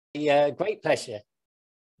a great pleasure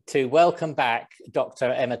to welcome back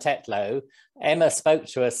Dr. Emma Tetlow. Emma spoke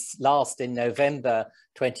to us last in November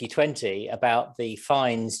 2020 about the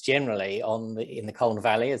finds generally in the Colne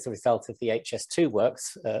Valley as a result of the HS2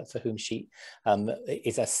 works, for whom she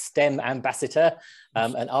is a STEM ambassador,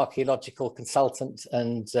 an archaeological consultant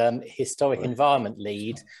and historic environment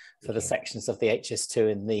lead for the sections of the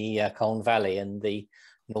HS2 in the Colne Valley and the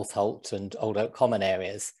North Holt and Old Oak Common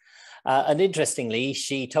areas. And interestingly,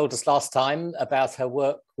 she told us last time about her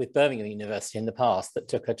work with University in the past that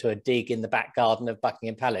took her to a dig in the back garden of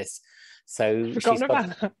Buckingham Palace. So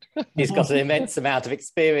she's got an immense amount of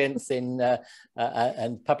experience in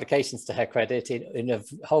and publications to her credit in a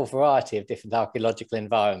whole variety of different archaeological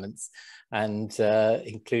environments, and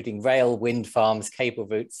including rail, wind farms, cable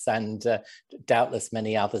routes, and doubtless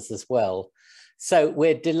many others as well. So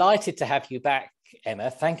we're delighted to have you back, Emma.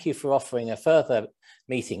 Thank you for offering a further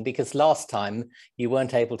meeting, because last time you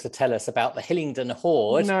weren't able to tell us about the Hillingdon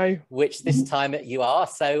Hoard, which this time you are.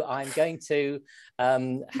 So I'm going to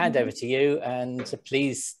hand over to you, and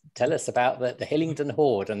please tell us about the Hillingdon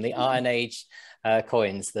Hoard and the Iron Age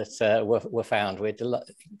coins that were found. We're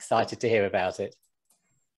excited to hear about it.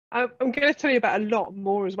 I'm going to tell you about a lot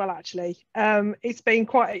more as well. Actually,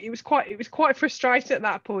 it was quite frustrating at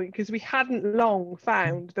that point, because we hadn't long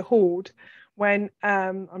found the hoard when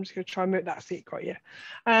I'm just going to try and move that seat quite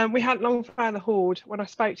we hadn't long found the hoard when I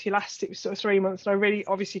spoke to you last. It was sort of 3 months, and I really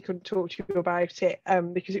obviously couldn't talk to you about it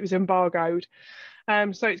because it was embargoed.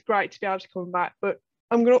 So it's great to be able to come back, but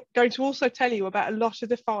I'm going to also tell you about a lot of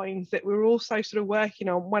the finds that we were also sort of working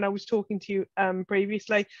on when I was talking to you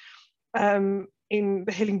previously in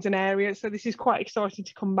the Hillingdon area. So this is quite exciting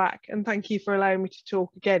to come back, and thank you for allowing me to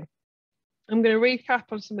talk again. I'm going to recap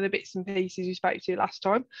on some of the bits and pieces you spoke to last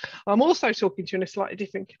time. I'm also talking to you in a slightly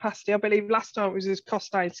different capacity. I believe last time it was a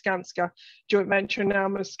Costain-Skanska joint venture, and now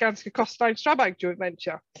I'm a Skanska-Costain-Strabag joint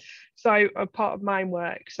venture. So a part of main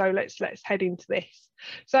work. So let's head into this.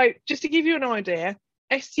 So just to give you an idea,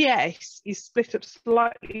 STS is split up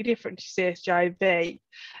slightly different to CSJV.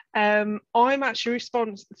 I'm actually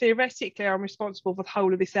theoretically, I'm responsible for the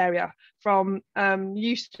whole of this area, from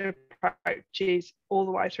Euston approaches all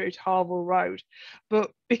the way through to Harville Road. But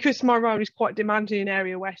because my role is quite demanding in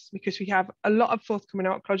Area West, because we have a lot of forthcoming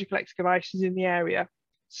archaeological excavations in the area,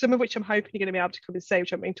 some of which I'm hoping you're going to be able to come and see,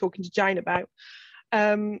 which I've been talking to Jane about.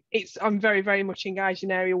 I'm very, very much engaged in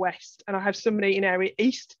Area West, and I have somebody in Area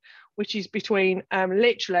East, which is between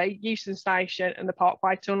literally Euston Station and the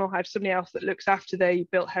Parkway Tunnel. I have somebody else that looks after the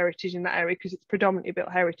built heritage in that area, because it's predominantly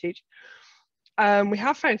built heritage. We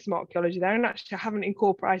have found some archaeology there, and actually I haven't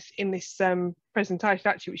incorporated in this presentation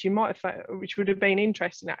actually, which you might have found, which would have been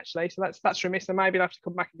interesting actually. So that's remiss, and maybe I'll have to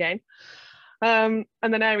come back again. And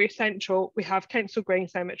then Area Central, we have Kensal Green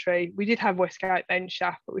Cemetery. We did have Westgate Bench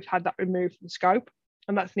Shaft, but we've had that removed from scope,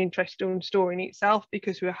 and that's an interesting story in itself,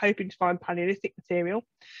 because we were hoping to find Paleolithic material,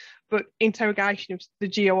 but interrogation of the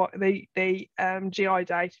GI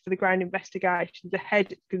data for the ground investigations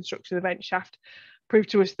ahead of construction of the vent shaft proved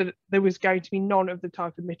to us that there was going to be none of the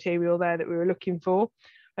type of material there that we were looking for.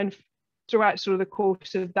 And throughout sort of the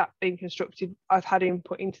course of that being constructed, I've had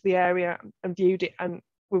input into the area and viewed it, and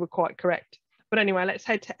we were quite correct. But anyway, let's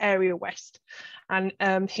head to Area West and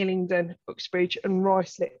Hillingdon, Uxbridge and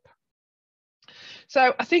Ruislip.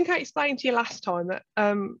 So I think I explained to you last time that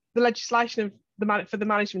the legislation for the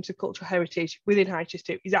management of cultural heritage within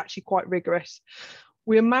HS2 is actually quite rigorous.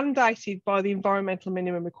 We are mandated by the environmental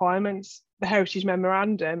minimum requirements, the Heritage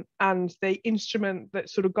Memorandum, and the instrument that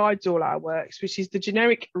sort of guides all our works, which is the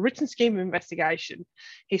generic written scheme of investigation,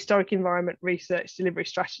 historic environment research delivery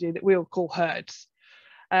strategy that we all call HERDS.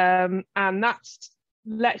 And that's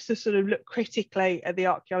lets us sort of look critically at the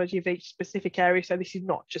archaeology of each specific area. So this is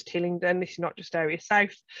not just Hillingdon, this is not just Area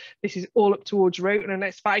South, this is all up towards Roughton. And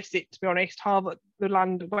let's face it, to be honest, the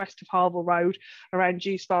land west of Harville Road, around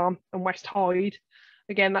Dewes Farm and West Hyde,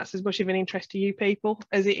 again, that's as much of an interest to you people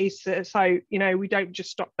as it is. So, you know, we don't just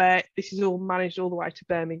stop there. This is all managed all the way to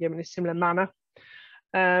Birmingham in a similar manner.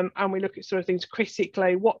 And we look at sort of things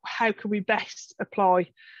critically. How can we best apply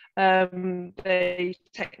the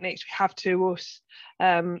techniques we have to us?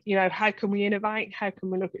 You know, how can we innovate? How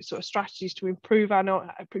can we look at sort of strategies to improve our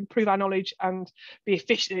knowledge and be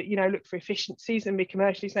efficient? You know, look for efficiencies and be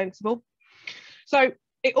commercially sensible. So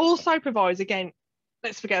it also provides, again,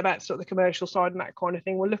 let's forget about sort of the commercial side and that kind of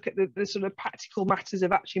thing. We'll look at the sort of practical matters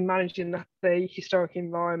of actually managing the historic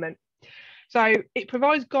environment. So it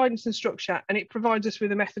provides guidance and structure, and it provides us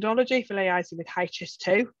with a methodology for liaising with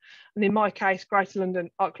HS2, and in my case, Greater London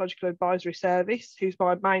Archaeological Advisory Service, who's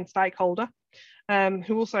my main stakeholder,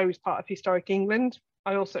 who also is part of Historic England,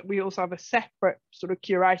 we also have a separate sort of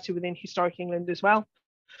curator within Historic England as well,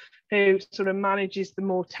 who sort of manages the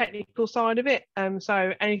more technical side of it.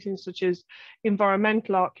 So anything such as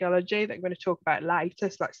environmental archaeology that I'm going to talk about later,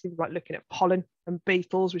 so that's things like looking at pollen and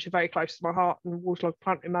beetles, which are very close to my heart, and waterlogged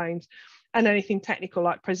plant remains, and anything technical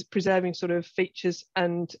like preserving sort of features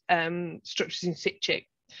and structures in situ.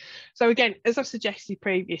 So again, as I've suggested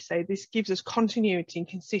previously, this gives us continuity and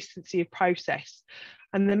consistency of process,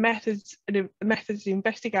 and the methods of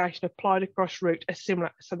investigation applied across route are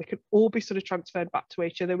similar, so they can all be sort of transferred back to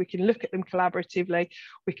each other. We can look at them collaboratively,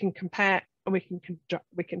 we can compare, and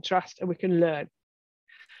we can trust, and we can learn.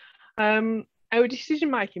 Our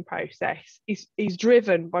decision-making process is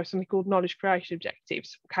driven by something called knowledge creation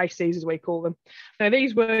objectives, KCs as we call them. Now,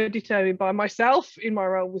 these were determined by myself in my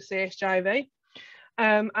role with CSJV.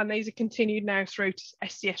 And these are continued now through to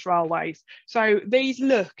SCS Railways. So these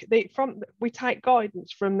we take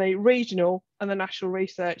guidance from the regional and the national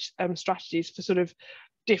research strategies for sort of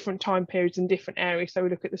different time periods and different areas. So we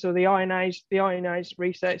look at the sort of the Iron Age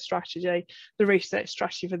research strategy, the research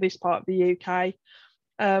strategy for this part of the UK.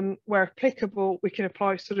 Where applicable, we can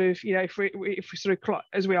apply sort of, you know, if we sort of,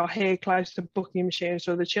 as we are here close to Buckinghamshire,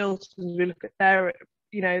 so the Chilterns, we look at their,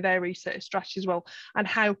 you know, their research strategy as well, and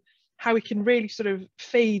how we can really sort of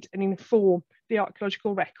feed and inform the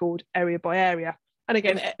archaeological record area by area. And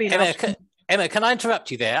again, Emma, can I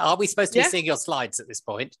interrupt you there? Are we supposed to be seeing your slides at this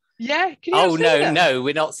point? Yeah. Can you oh, no,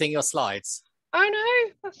 we're not seeing your slides. Oh,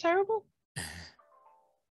 no, that's terrible.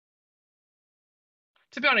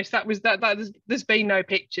 To be honest, there's been no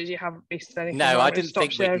pictures. You haven't missed anything. No, I didn't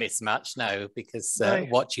think we'd miss much, no, because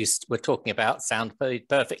what you were talking about sounded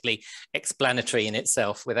perfectly explanatory in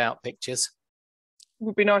itself without pictures. It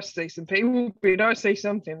would be nice to see some people. It would be nice to see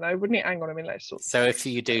something though, wouldn't it? Hang on a minute, let's sort. So if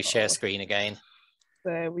you do share screen again.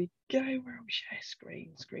 There we go. Where are we? Share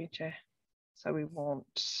screen share. So we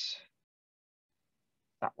want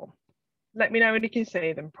that one. Let me know when you can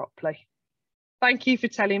see them properly. Thank you for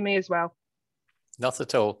telling me as well. Not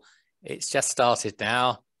at all. It's just started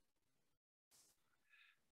now.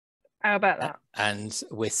 How about that? And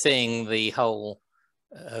we're seeing the whole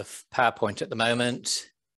of PowerPoint at the moment.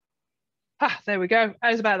 There we go.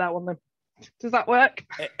 How's about that one then? Does that work?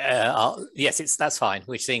 Yes, that's fine.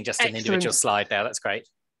 We're seeing just an individual slide now. That's great.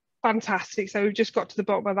 Fantastic. So we've just got to the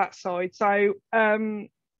bottom of that side. So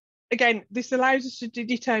again, this allows us to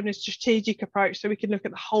determine a strategic approach, so we can look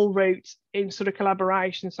at the whole route in sort of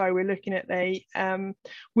collaboration. So we're looking at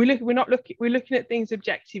we're looking at things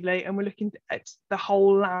objectively, and we're looking at the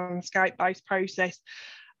whole landscape-based process.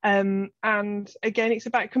 And again, it's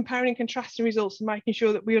about comparing and contrasting results and making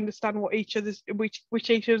sure that we understand what which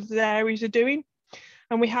each other's areas are doing.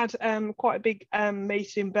 And we had quite a big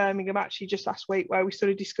meeting in Birmingham actually just last week, where we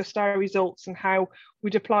sort of discussed our results and how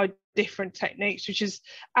we'd applied different techniques, which is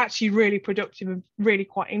actually really productive and really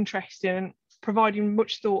quite interesting, and providing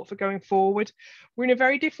much thought for going forward. We're in a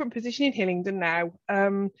very different position in Hillingdon now.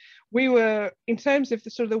 We were, in terms of the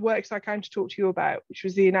sort of the works I came to talk to you about, which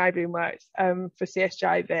was the enabling works for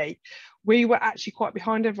CSJV, we were actually quite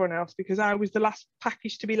behind everyone else because I was the last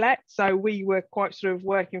package to be let. So we were quite sort of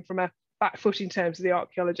working from a back foot in terms of the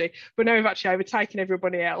archaeology, but now we've actually overtaken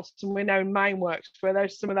everybody else, and we're now in main works, where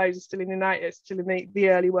some of those are still in the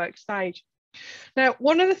early work stage. Now,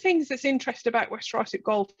 one of the things that's interesting about West Ruislip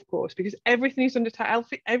Golf Course, because everything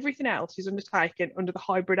else is undertaken under the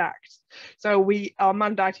Hybrid Act, so we are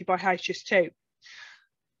mandated by HS2.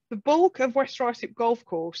 The bulk of West Ruislip Golf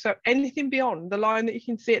Course, so anything beyond the line that you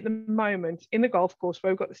can see at the moment in the golf course,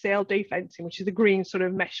 where we've got the CLD fencing, which is the green sort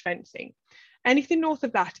of mesh fencing, anything north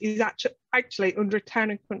of that is actually under a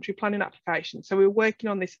town and country planning application. So we're working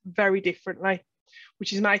on this very differently,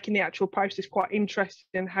 which is making the actual process quite interesting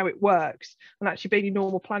in how it works, and actually being in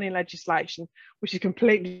normal planning legislation, which is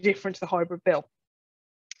completely different to the hybrid bill.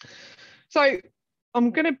 So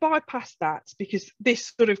I'm going to bypass that, because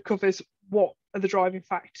this sort of covers what are the driving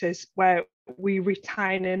factors where we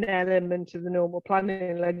retain an element of the normal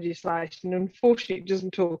planning legislation. Unfortunately, it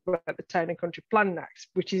doesn't talk about the Town and Country Planning Act,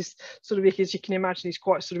 which is sort of, as you can imagine, is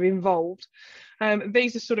quite sort of involved.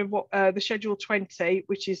 These are sort of what the Schedule 20,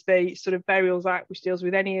 which is the sort of Burials Act, which deals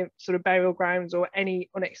with any sort of burial grounds or any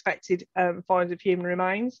unexpected finds of human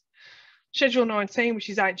remains. Schedule 19, which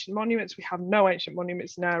is ancient monuments. We have no ancient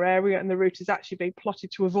monuments in our area, and the route has actually been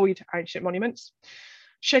plotted to avoid ancient monuments.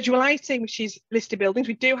 Schedule 18, which is listed buildings.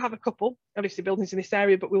 We do have a couple of listed buildings in this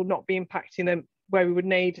area, but we will not be impacting them where we would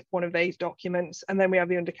need one of these documents. And then we have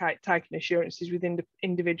the undertaking assurances within the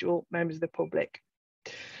individual members of the public.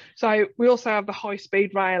 So we also have the High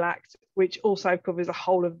Speed Rail Act, which also covers the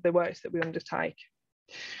whole of the works that we undertake.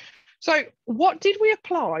 So what did we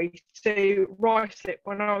apply to Ruislip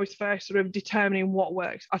when I was first sort of determining what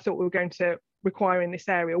works I thought we were going to require in this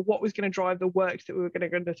area, what was going to drive the works that we were going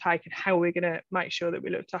to undertake, and how we were going to make sure that we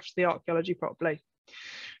looked after the archaeology properly.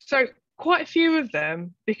 So quite a few of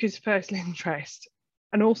them, because of personal interest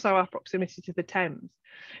and also our proximity to the Thames,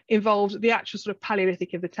 involved the actual sort of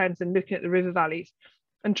Paleolithic of the Thames and looking at the river valleys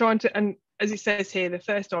and trying to, and as it says here, the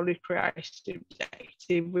first knowledge creation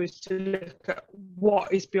objective was to look at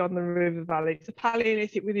what is beyond the river valleys. The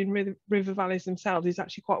Paleolithic within river valleys themselves is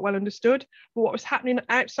actually quite well understood, but what was happening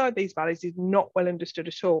outside these valleys is not well understood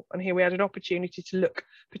at all. And here we had an opportunity to look,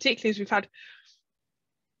 particularly as we've had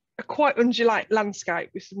a quite undulate landscape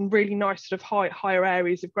with some really nice sort of higher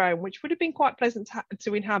areas of ground, which would have been quite pleasant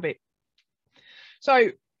to inhabit. So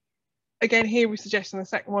again, here we suggest on the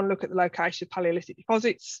second one, look at the location of Paleolithic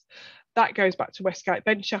deposits. That goes back to Westgate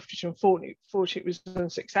Bentshaft, which unfortunately was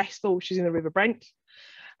unsuccessful, which is in the River Brent.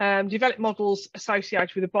 Develop models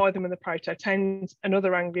associated with the Bitham and the Proto-Thames and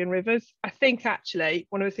other Anglian rivers. I think actually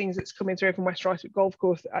one of the things that's coming through from West Ruislip Golf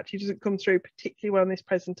Course that actually doesn't come through particularly well in this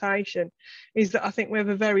presentation is that I think we have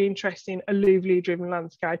a very interesting alluvially driven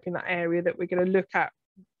landscape in that area that we're going to look at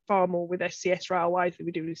far more with SCS railways than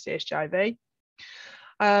we do with CSJV.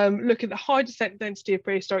 Look at the high descent density of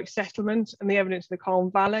prehistoric settlement and the evidence in the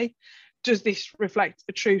Colne Valley. Does this reflect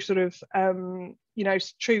a true sort of,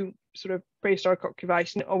 true sort of prehistoric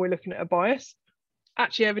occupation, or we're looking at a bias?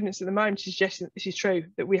 Actually, evidence at the moment suggests that this is true,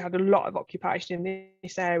 that we had a lot of occupation in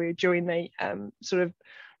this area during the sort of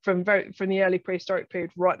from the early prehistoric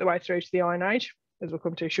period right the way through to the Iron Age, as we'll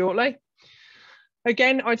come to shortly.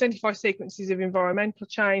 Again, identify sequences of environmental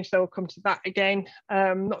change, so we'll come to that again.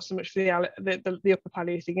 Not so much for the Upper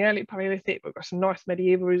Paleolithic and Early Paleolithic, but we've got some nice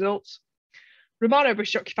medieval results.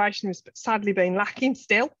 Romano-British occupation has sadly been lacking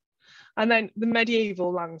still. And then the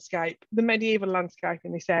medieval landscape. The medieval landscape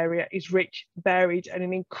in this area is rich, varied, and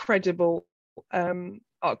an incredible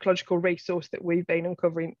archaeological resource that we've been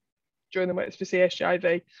uncovering during the works for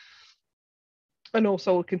CSJV, and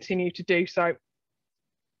also will continue to do so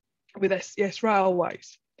with SCS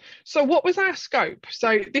railways. So what was our scope?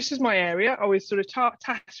 So this is my area. I was sort of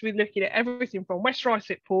tasked with looking at everything from West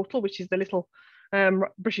Ruislip Portal, which is the little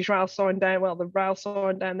British rail sign down, well, the rail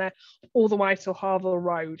sign down there, all the way to Harville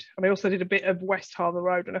Road. And I also did a bit of West Harville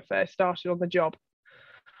Road when I first started on the job.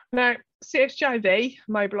 Now, CSJV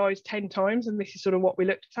mobilised 10 times, and this is sort of what we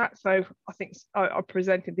looked at. So I think I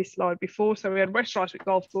presented this slide before. So we had West Ruislip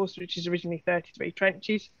Golf Course, which is originally 33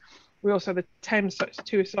 trenches. We also had the Thames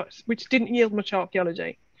sewer sites, which didn't yield much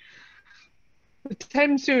archaeology. The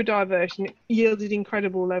Thames sewer diversion yielded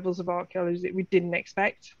incredible levels of archaeology that we didn't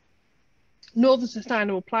expect. Northern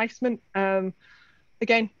sustainable placement,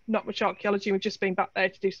 again, not much archaeology. We've just been back there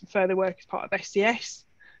to do some further work as part of SCS.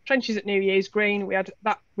 Trenches at New Year's Green,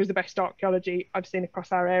 that was the best archaeology I've seen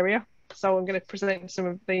across our area. So I'm going to present some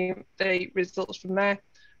of the results from there.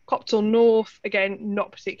 Copthall North, again,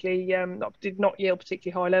 not particularly, did not yield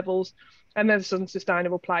particularly high levels. And then some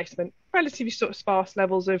sustainable placement, relatively sort of sparse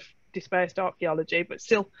levels of dispersed archaeology, but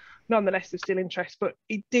still, nonetheless, of still interest. But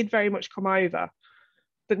it did very much come over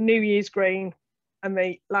the New Year's Green and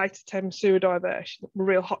the later Thames sewer diversion were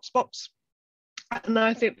real hotspots. And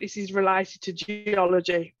I think this is related to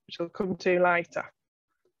geology, which I'll come to later.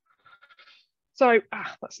 So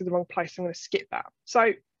that's in the wrong place. I'm going to skip that.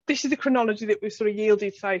 So this is the chronology that we've sort of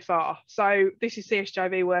yielded so far. So this is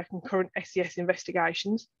CSJV work and current SCS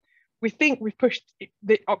investigations. We think we've pushed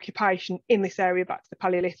the occupation in this area back to the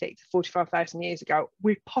Paleolithic to 45,000 years ago.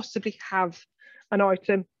 We possibly have an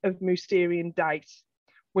item of Mousterian date.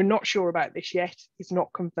 We're not sure about this yet. It's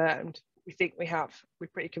not confirmed. We think we have. We're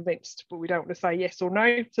pretty convinced, but we don't want to say yes or no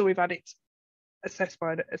until we've had it assessed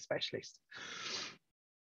by a specialist.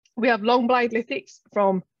 We have long blade lithics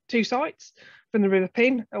from two sites, from the River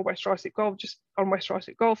Pin at West Ruislip Golf, just on West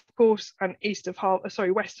Ruislip Golf Course, and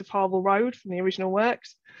west of Harville Road from the original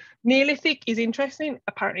works. Neolithic is interesting.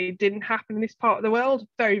 Apparently it didn't happen in this part of the world.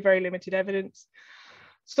 Very, very limited evidence.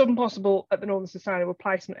 Some possible at the Northern Sustainable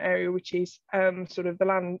Placement area, which is sort of the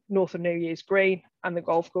land north of New Year's Green and the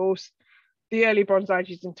golf course. The early Bronze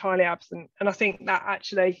Age is entirely absent, and I think that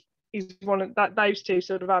actually is one of that. Those two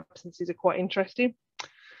sort of absences are quite interesting.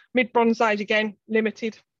 Mid Bronze Age again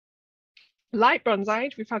limited. Late Bronze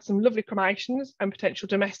Age, we've had some lovely cremations and potential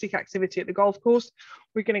domestic activity at the golf course.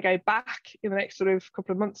 We're going to go back in the next sort of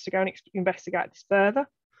couple of months to go and investigate this further.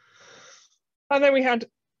 And then we had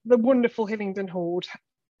the wonderful Hillingdon Hoard.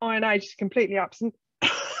 Iron Age is completely absent,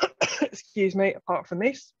 excuse me, apart from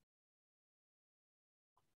this.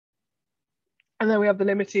 And then we have the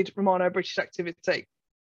limited Romano-British activity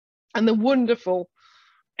and the wonderful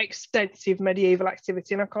extensive medieval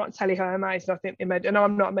activity, and I can't tell you how amazing I think they made. And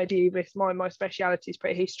I'm not a medievalist, my speciality is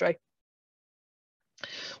prehistory.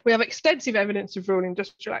 We have extensive evidence of rural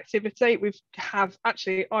industrial activity. We have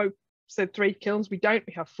actually, I said 3 kilns, we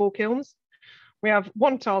have 4 kilns. We have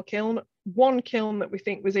 1 tile kiln, 1 kiln that we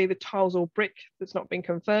think was either tiles or brick that's not been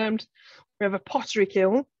confirmed. We have a pottery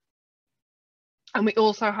kiln, and we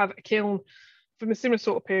also have a kiln from a similar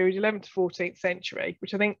sort of period, 11th to 14th century,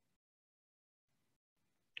 which I think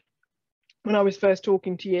when I was first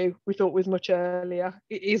talking to you, we thought was much earlier.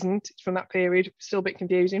 It isn't, it's from that period, still a bit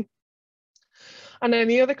confusing. And then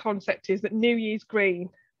the other concept is that New Year's Green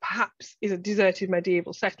perhaps is a deserted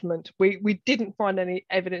medieval settlement. We didn't find any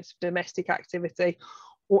evidence of domestic activity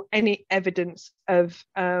or any evidence of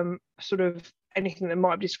sort of anything that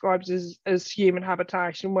might be described as human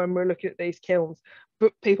habitation when we're looking at these kilns.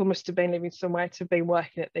 But people must have been living somewhere to have been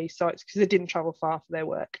working at these sites because they didn't travel far for their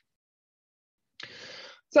work.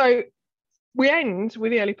 So we end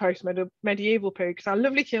with the early post-medieval period because our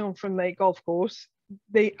lovely kiln from the golf course,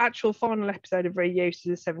 the actual final episode of reuse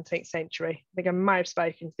is the 17th century. I think I may have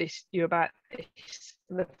spoken to you about this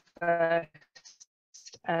in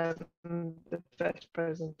the first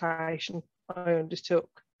presentation I undertook.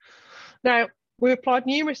 Now, we applied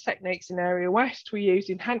numerous techniques in Area West. We used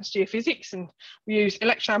enhanced geophysics and we used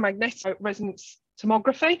electromagnetic resonance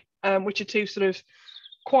tomography, which are 2 sort of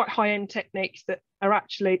quite high-end techniques that are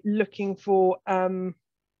actually looking for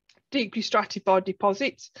deeply stratified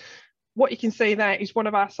deposits. What you can see there is one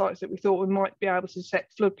of our sites that we thought we might be able to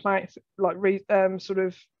detect floodplain, like sort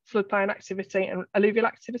of floodplain activity and alluvial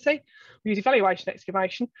activity. We use evaluation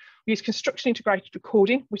excavation. We use construction integrated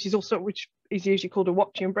recording, which is usually called a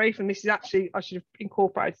watch and brief. And this is actually, I should have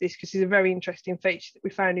incorporated this because it's a very interesting feature that we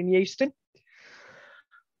found in Euston.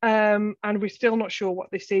 And we're still not sure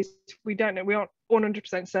what this is. We don't know. We aren't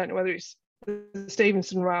 100% certain whether it's the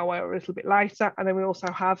Stevenson Railway or a little bit later. And then we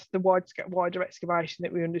also have the wider excavation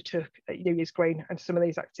that we undertook at New Year's Green, and some of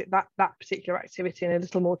these that particular activity and a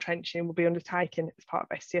little more trenching will be undertaken as part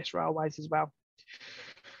of STS Railways as well.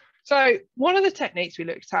 So one of the techniques we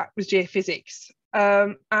looked at was geophysics,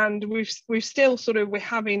 and we've still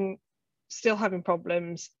still having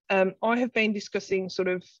problems. I have been discussing sort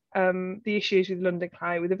of the issues with London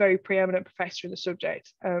clay with a very preeminent professor in the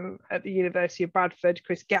subject at the University of Bradford,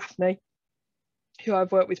 Chris Gaffney, who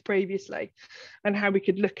I've worked with previously, and how we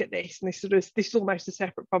could look at this. And this is almost a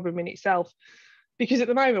separate problem in itself, because at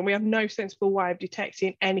the moment we have no sensible way of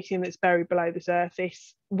detecting anything that's buried below the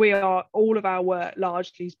surface. All of our work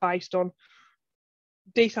largely is based on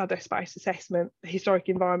detailed desk space assessment, the historic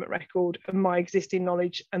environment record, and my existing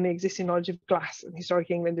knowledge and the existing knowledge of glass and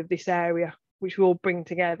historic England of this area, which we all bring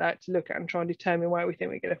together to look at and try and determine where we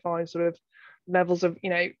think we're going to find sort of levels of,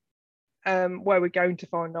 where we're going to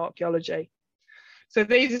find archaeology. So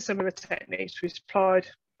these are some of the techniques we've applied.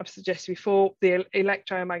 I've suggested before the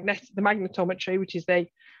magnetometry, which is the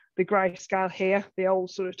grey scale here, the old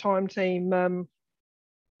sort of time team.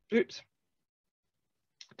 Oops,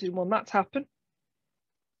 didn't want that to happen.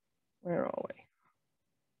 Where are we?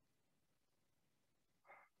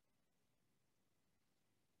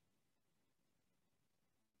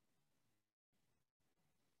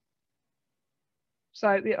 So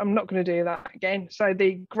I'm not going to do that again. So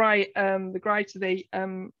the grey to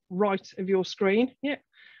the right of your screen, yeah.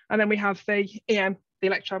 And then we have the EM, the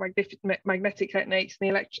electromagnetic techniques,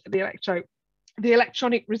 and the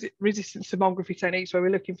electronic resistance tomography techniques, where we're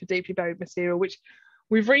looking for deeply buried material, which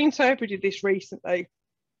we've reinterpreted this recently.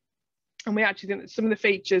 And we actually think that some of the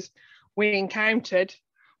features we encountered,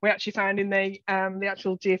 we actually found in the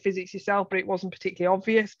actual geophysics itself, but it wasn't particularly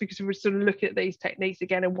obvious, because we were sort of looking at these techniques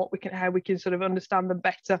again and how we can sort of understand them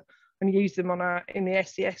better and use them in the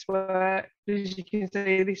SCS work. As you can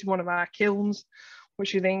see, this is one of our kilns,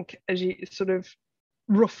 which we think as you sort of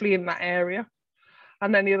roughly in that area.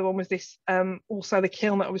 And then the other one was this, also the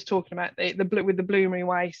kiln that I was talking about, with the bloomery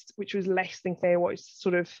waste, which was less than clear what its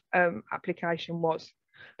sort of application was.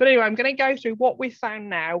 But anyway, I'm going to go through what we've found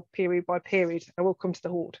now, period by period, and we'll come to the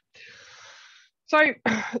hoard. So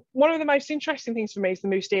one of the most interesting things for me is the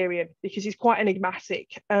Mousterian, because it's quite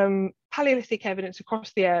enigmatic. Paleolithic evidence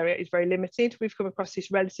across the area is very limited. We've come across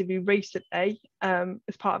this relatively recently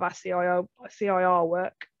as part of our CIR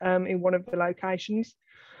work in one of the locations.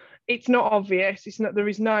 It's not obvious. There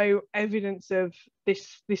is no evidence of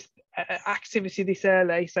this activity this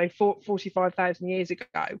early, so 45,000 years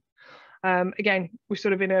ago. Again, we're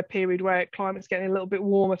sort of in a period where climate's getting a little bit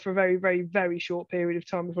warmer for a very, very, very short period of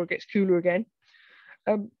time before it gets cooler again.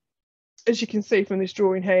 As you can see from this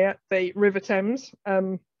drawing here, the River Thames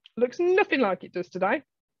looks nothing like it does today.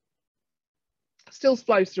 still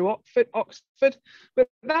flows through Oxford, but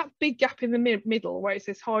that big gap in the middle where it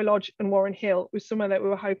says High Lodge and Warren Hill was somewhere that we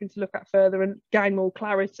were hoping to look at further and gain more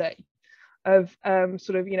clarity of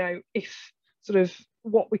sort of, you know, if sort of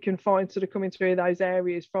what we can find sort of coming through those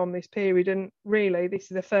areas from this period. And really this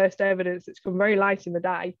is the first evidence that's come very late in the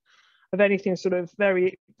day of anything sort of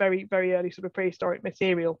very, very, very early sort of prehistoric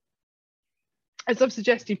material. As I've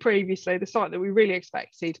suggested previously, the site that we really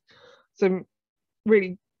expected some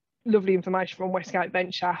really lovely information from Westgate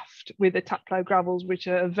Vent Shaft with the Tetlow gravels, which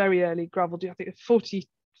are very early gravel. I think it's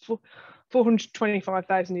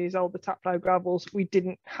 425,000 years old, the Tetlow gravels. We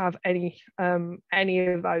didn't have any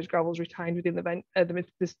of those gravels retained within the vent, the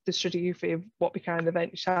stratigraphy of what became the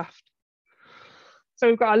vent shaft. So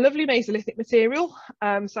we've got a lovely Mesolithic material.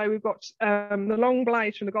 So we've got the long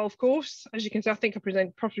blades from the golf course. As you can see, I think I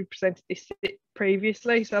probably presented this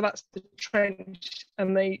previously. So that's the trench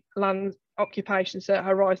and the land occupation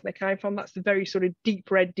horizon they came from. That's the very sort of deep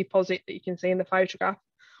red deposit that you can see in the photograph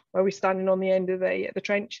where we're standing on the end of the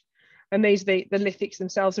trench. And these are the lithics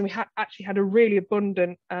themselves. And we actually had a really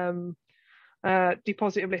abundant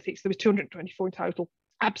deposit of lithics. There was 224 in total.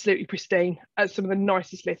 Absolutely pristine, some of the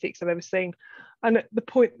nicest lithics I've ever seen. And at the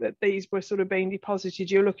point that these were sort of being deposited,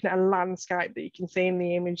 you're looking at a landscape that you can see in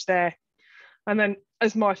the image there. And then,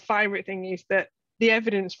 as my favourite thing is that the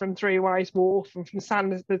evidence from Three Ways Wharf and from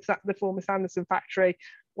Sanders, the former Sanderson factory,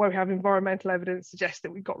 where we have environmental evidence, suggests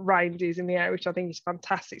that we've got reindeers in the area, which I think is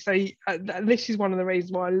fantastic. So this is one of the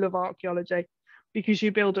reasons why I love archaeology, because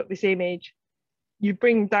you build up this image, you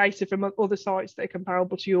bring data from other sites that are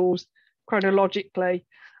comparable to yours chronologically,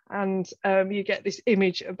 and you get this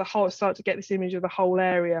image of the whole, start to get this image of the whole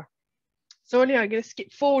area. So anyway, I'm going to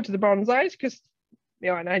skip forward to the Bronze Age because the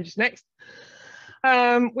Iron Age is next.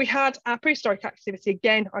 We had our prehistoric activity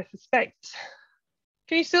again, I suspect.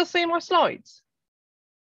 Can you still see my slides?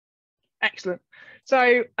 Excellent. So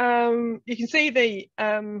you can see the,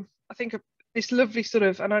 I think this lovely sort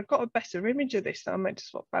of, and I've got a better image of this that I meant to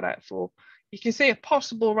swap that out for. You can see a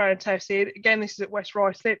possible roundhouse here. Again, this is at West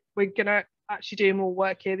Ruislip. We're going to actually do more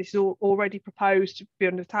work here. This is already proposed to be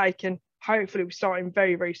undertaken. Hopefully we're starting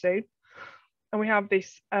very, very soon. And we have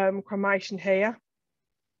this cremation here.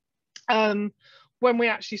 When we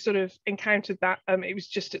actually sort of encountered that, it was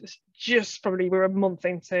just probably we're a month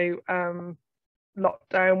into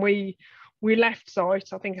lockdown. We left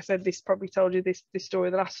site. I think I said this, probably told you this story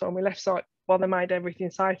the last time. We left site while they made everything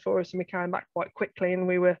safe for us, and we came back quite quickly. And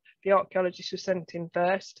the archaeologists were sent in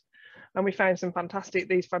first, and we found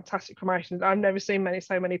these fantastic cremations. I've never seen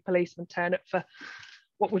so many policemen turn up for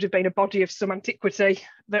what would have been a body of some antiquity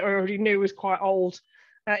that I already knew was quite old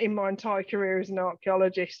in my entire career as an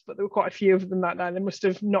archaeologist. But there were quite a few of them that day. They must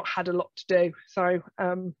have not had a lot to do. So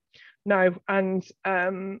no, and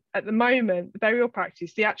at the moment, the burial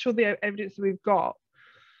practice, the evidence that we've got,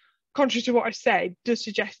 contrary to what I said, does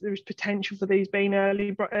suggest that there is potential for these being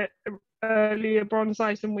earlier Bronze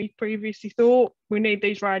Age than we previously thought. We need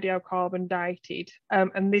these radiocarbon dated,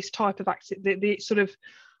 and this type of activity,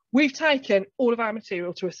 we've taken all of our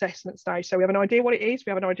material to assessment stage. So we have an idea what it is, we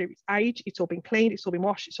have an idea of its age, it's all been cleaned, it's all been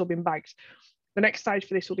washed, it's all been bagged. The next stage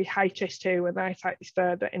for this will be HS2, and they take this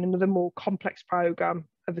further in another more complex programme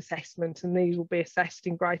of assessment, and these will be assessed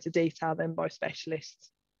in greater detail then by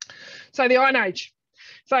specialists. So the Iron Age.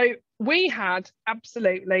 So we had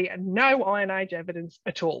absolutely no Iron Age evidence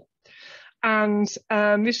at all. And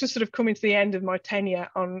this was sort of coming to the end of my tenure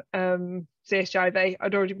on CSJV.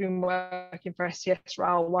 I'd already been working for STS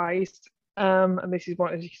Railways, and this is,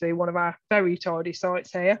 as you can see, one of our very tidy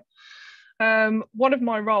sites here. One of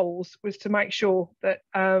my roles was to make sure that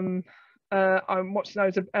I'm what's known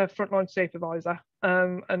as a frontline supervisor,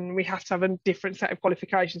 and we have to have a different set of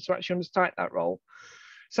qualifications to actually undertake that role.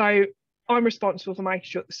 So I'm responsible for making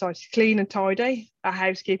sure the site is clean and tidy, our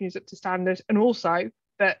housekeeping is up to standard, and also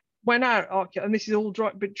that when and this is all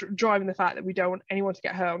driving the fact that we don't want anyone to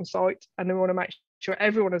get hurt on site, and we want to make sure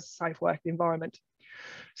everyone has a safe working environment.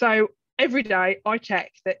 So every day I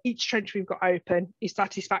check that each trench we've got open is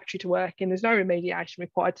satisfactory to work in. There's no remediation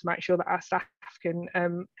required to make sure that our staff can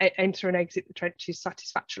enter and exit the trenches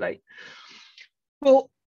satisfactorily.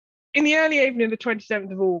 Well, in the early evening of the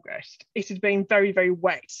 27th of August, it had been very, very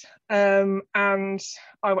wet, and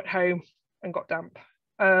I went home and got damp.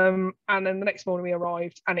 And then the next morning we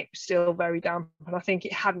arrived and it was still very damp, and I think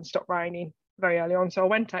it hadn't stopped raining very early on, so I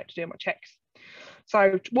went out to do my checks.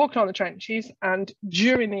 So walking on the trenches, and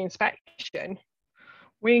during the inspection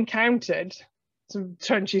we encountered some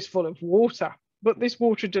trenches full of water, but this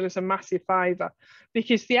water did us a massive favour,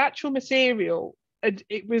 because the actual material,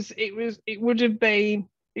 it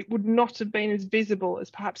would not have been as visible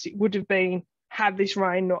as perhaps it would have been had this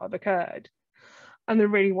rain not have occurred. and there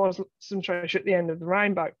really was some treasure at the end of the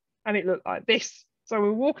rainbow, and it looked like this. So we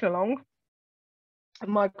were walking along,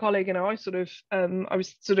 and my colleague and I I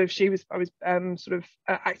was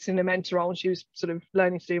acting a mentor role, and she was sort of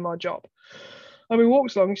learning to do my job. And we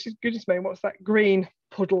walked along, and she said, "Goodness me, what's that green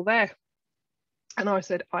puddle there?" And I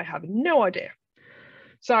said, "I have no idea."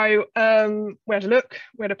 So we had a look,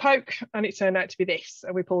 we had a poke, and it turned out to be this,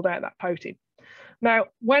 and we pulled out that poting. Now,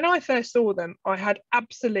 when I first saw them, I had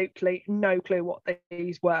absolutely no clue what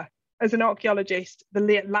these were. As an archaeologist,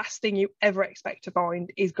 the last thing you ever expect to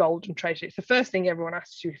find is gold and treasure. It's the first thing everyone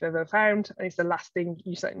asks you if they've ever found, and it's the last thing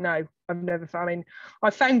you say, no, I've never found. I mean,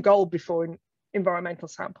 I found gold before in environmental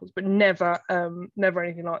samples, but never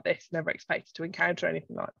anything like this, never expected to encounter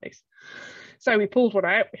anything like this. So we pulled one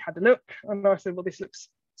out, we had a look, and I said, well, this looks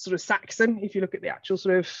sort of Saxon. If you look at the actual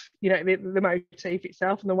sort of, you know, the motif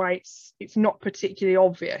itself and the way it's not particularly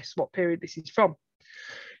obvious what period this is from.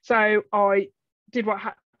 So I did what I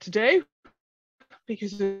had to do,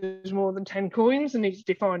 because there's more than 10 coins and it's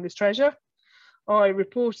defined as treasure. I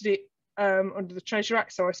reported it under the Treasure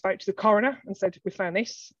Act, so I spoke to the coroner and said, we found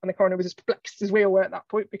this, and the coroner was as perplexed as we all were at that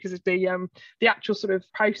point, because of the actual sort of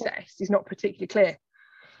process is not particularly clear.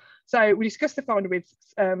 So we discussed the find with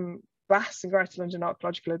BAS and Greater London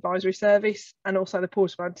Archaeological Advisory Service, and also the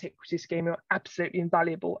Portable Antiquities Scheme are absolutely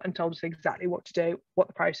invaluable and told us exactly what to do, what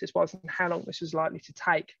the process was, and how long this was likely to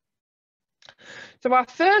take. So our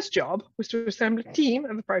first job was to assemble a team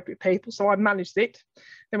of appropriate people, so I managed it.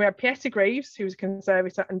 Then we had Pieta Greaves, who was a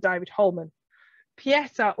conservator, and David Holman.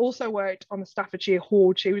 Pieta also worked on the Staffordshire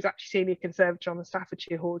Hoard. She was actually senior conservator on the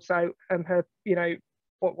Staffordshire Hoard, so her, you know,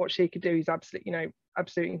 what she could do is absolutely, you know,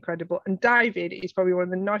 absolutely incredible. And David is probably one of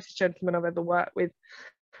the nicest gentlemen I've ever worked with,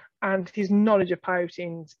 and his knowledge of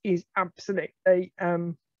poutines is absolutely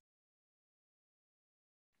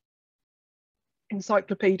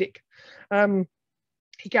encyclopedic.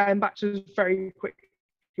 He came back to us very quickly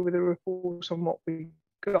with a report on what we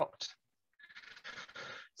got.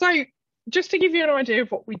 So just to give you an idea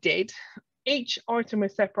of what we did, each item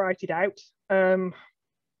was separated out and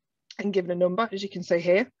given a number, as you can see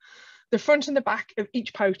here. The front and the back of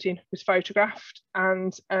each poting was photographed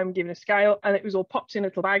and given a scale, and it was all popped in a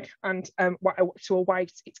little bag and to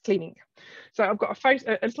await its cleaning. So I've got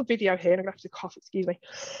a little video here, and I'm going to have to cough, excuse me,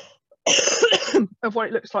 of what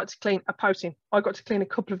it looks like to clean a poting. I got to clean a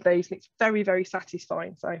couple of these, and it's very, very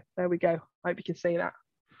satisfying. So there we go. I hope you can see that.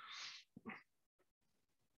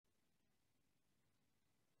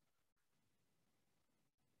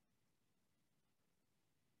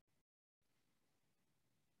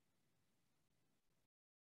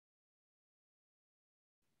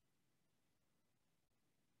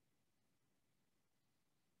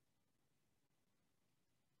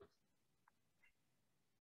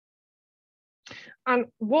 And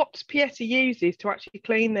what Pieta uses to actually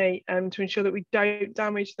clean the to ensure that we don't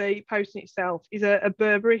damage the poting itself is a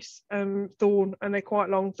Berberis thorn, and they're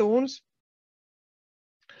quite long thorns.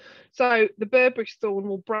 So the Berberis thorn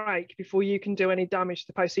will break before you can do any damage to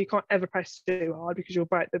the post. So you can't ever press too hard, because you'll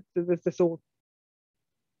break the thorn.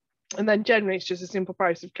 And then generally it's just a simple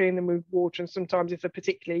process of cleaning them with water, and sometimes if they're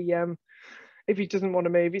particularly if he doesn't want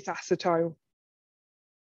to move, it's acetone.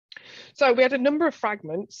 So we had a number of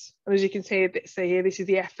fragments, and as you can see here, this is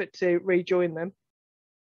the effort to rejoin them.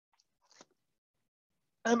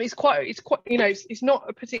 It's quite, you know, it's not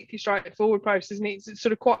a particularly straightforward process, and it's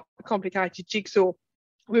sort of quite a complicated jigsaw.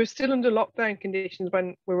 We were still under lockdown conditions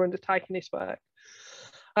when we were undertaking this work,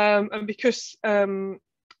 and because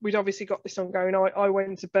we'd obviously got this ongoing, I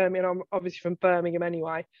went to Birmingham. I'm obviously from Birmingham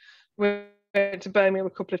anyway. We went to Birmingham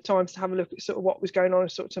a couple of times to have a look at sort of what was going on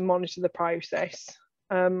and sort of to monitor the process.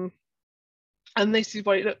 And this is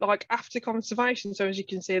what it looked like after conservation. So as you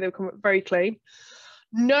can see, they come up very clean.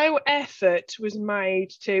 No effort was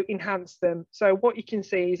made to enhance them. So what you can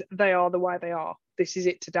see is they are the way they are. This is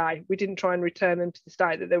it today. We didn't try and return them to the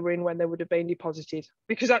state that they were in when they would have been deposited,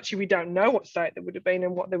 because actually we don't know what state they would have been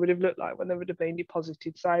and what they would have looked like when they would have been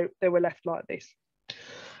deposited. So they were left like this.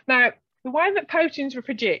 Now, the way that potings were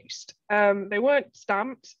produced, they weren't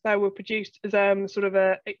stamped. They were produced as sort of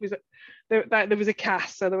there was a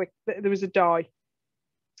cast, so there was a die,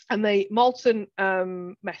 and the molten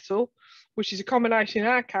metal, which is a combination in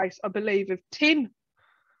our case, I believe, of tin,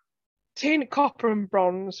 copper, and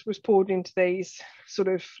bronze, was poured into these sort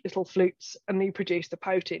of little flutes, and you produce the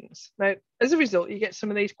potings. Now, as a result, you get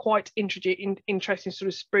some of these quite interesting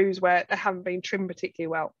sort of sprues where they haven't been trimmed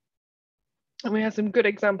particularly well. And we have some good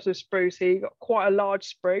examples of sprues here. You've got quite a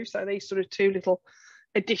large sprue, so these sort of two little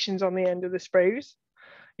additions on the end of the sprues.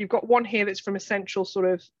 You've got one here that's from a central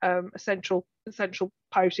sort of essential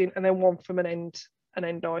poting, and then one from an end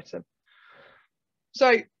item.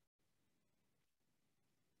 So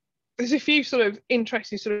there's a few sort of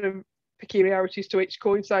interesting sort of peculiarities to each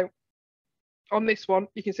coin. So on this one,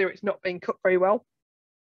 you can see it's not being cut very well.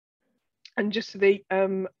 And just to the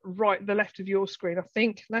the left of your screen, I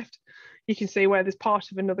think left, you can see where there's part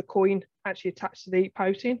of another coin actually attached to the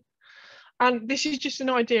pouting. And this is just an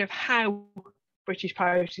idea of how British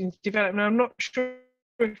pouting's developed. And I'm not sure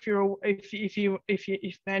if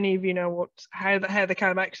any of you know how they came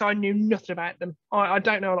about, because I knew nothing about them. I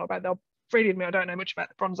don't know a lot about them. Freely admit I don't know much about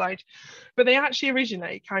the Bronze Age, but they actually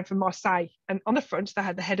originally came from Marseille. And on the front they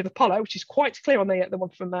had the head of Apollo, which is quite clear on the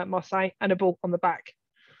one from Marseille, and a bull on the back.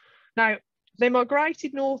 Now they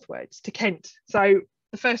migrated northwards to Kent. So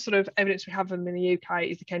the first sort of evidence we have of them in the UK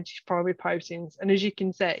is the Kentish primary poutings, and as you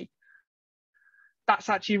can see, that's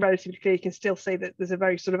actually relatively clear. You can still see that there's a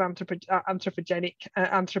very sort of anthropogenic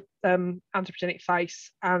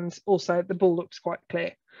face, and also the bull looks quite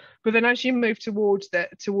clear. But then as you move towards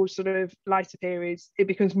sort of later periods, it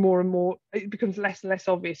becomes less and less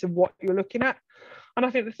obvious of what you're looking at. And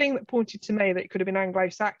I think the thing that pointed to me that it could have been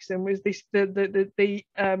Anglo-Saxon was this the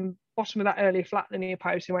bottom of that earlier flat linear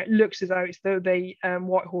pouting, where it looks as though it's the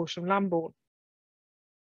white horse from Lambourne.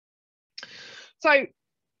 So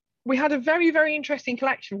we had a very, very interesting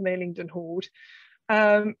collection from the Hillingdon Hoard.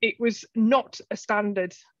 It was not a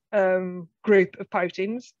standard group of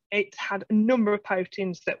poutings. It had a number of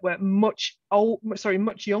poutings that were much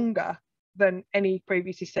younger than any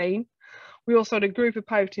previously seen. We also had a group of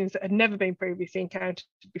poutings that had never been previously encountered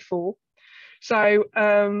before. So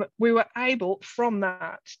we were able from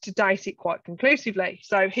that to date it quite conclusively.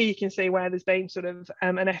 So here you can see where there's been sort of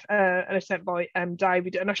an attempt by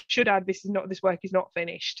David, and I should add this work is not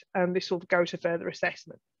finished. This will go to further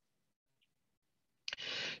assessment.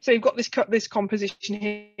 So you've got this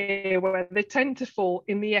composition here where they tend to fall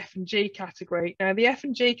in the F and G category. Now the F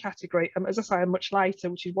and G category, as I say, are much later,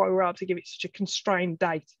 which is why we're able to give it such a constrained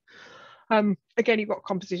date. Again, you've got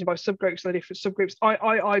composition by subgroups, the different subgroups.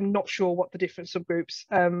 I'm not sure what the different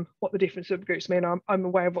subgroups mean. I'm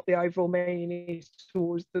aware of what the overall meaning is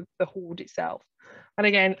towards the hoard itself. And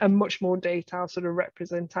again, a much more detailed sort of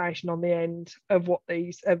representation on the end of what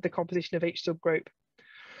the composition of each subgroup.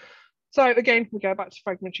 So again, we go back to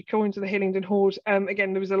fragmentary coins of the Hillingdon Hoard.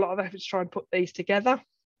 Again, there was a lot of effort to try and put these together.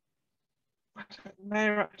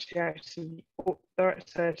 They're actually out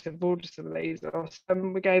of order, some of these.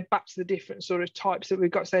 We go back to the different sort of types that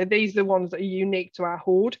we've got. So these are the ones that are unique to our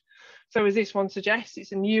hoard. So as this one suggests,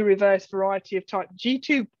 it's a new reverse variety of type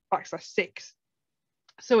G2/6.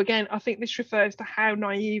 So again, I think this refers to how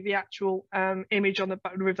naive the actual image on the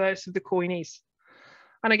reverse of the coin is.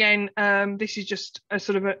 And again, this is just a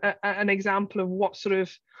sort of an example of what sort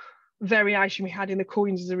of variation we had in the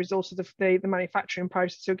coins as a result of the manufacturing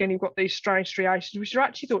process. So again, you've got these strange striations, which are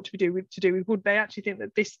actually thought to be to do with wood. They actually think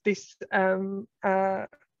that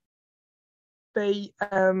the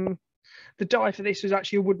dye for this was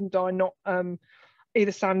actually a wooden dye, not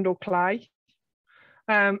either sand or clay.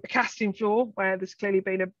 A casting floor where there's clearly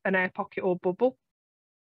been an air pocket or bubble.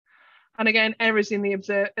 And again, errors in the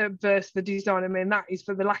obverse of the design. I mean, that is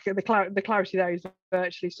for the lack of the clarity there is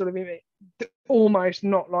virtually sort of almost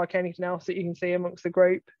not like anything else that you can see amongst the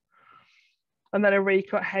group. And then a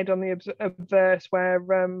recut head on the obverse where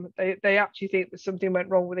they actually think that something went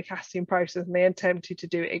wrong with the casting process and they attempted to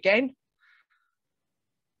do it again.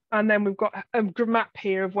 And then we've got a map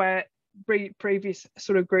here of where previous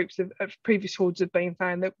sort of groups of previous hoards have been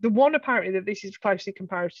found. The one apparently that this is closely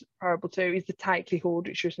comparable to is the Tately hoard,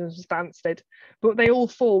 which was in Stansted, but they all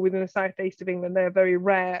fall within the southeast of England. They're very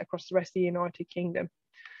rare across the rest of the United Kingdom.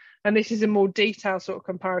 And this is a more detailed sort of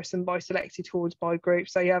comparison by selected hoards by group.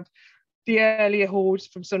 So you have the earlier hoards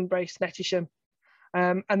from Sunbury, Snettisham,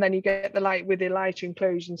 and then you get the later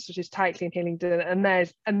inclusions such as Tately and Hillingdon,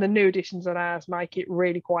 and the new additions on ours make it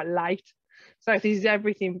really quite late. So this is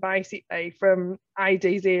everything basically from AD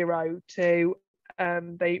 0 to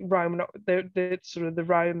the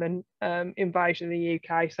Roman invasion of the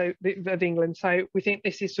UK, of England. So we think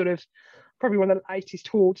this is sort of probably one of the latest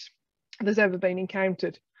hoards that's ever been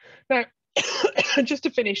encountered. Now, just to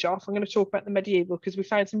finish off, I'm going to talk about the medieval because we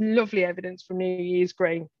found some lovely evidence from New Year's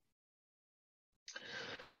Green.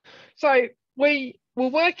 So we were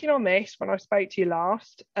working on this when I spoke to you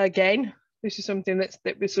last. Again, this is something that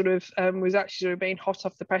was sort of was actually sort of being hot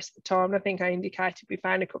off the press at the time. And I think I indicated we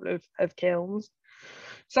found a couple of kilns.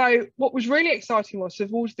 So what was really exciting was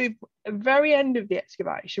towards the very end of the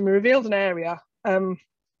excavation, we revealed an area.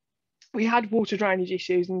 We had water drainage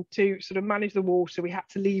issues, and to sort of manage the water, we had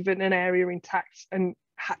to leave an area intact and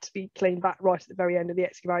had to be cleaned back right at the very end of the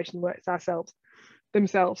excavation works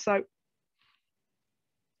themselves. So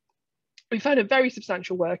We found a very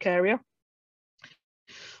substantial work area.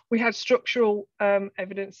 We had structural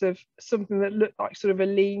evidence of something that looked like sort of a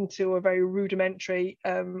lean-to, a very rudimentary,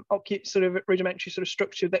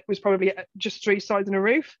 structure that was probably just 3 sides and a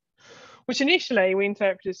roof, which initially we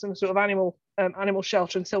interpreted as some sort of animal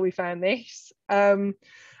shelter until we found this. And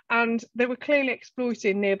they were clearly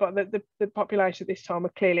exploiting nearby, the population at this time were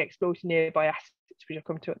clearly exploiting nearby assets, which I'll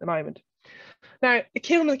come to at the moment. Now, the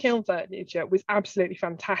kiln and the kiln furniture was absolutely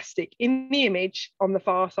fantastic. In the image on the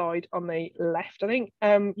far side, on the left, I think,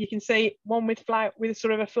 you can see one with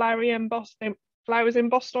sort of a flowers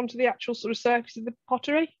embossed onto the actual sort of surface of the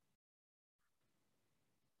pottery.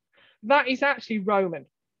 That is actually Roman.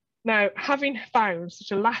 Now, having found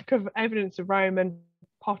such a lack of evidence of Roman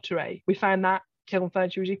pottery, we found that kiln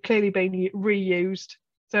furniture was clearly being reused.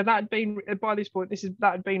 So that had been, by this point,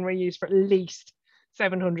 that had been reused for at least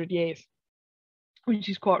 700 years, which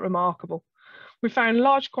is quite remarkable. We found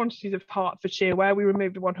large quantities of Hertfordshire ware. We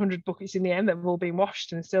removed 100 buckets in the end that have all been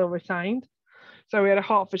washed and still retained. So we had a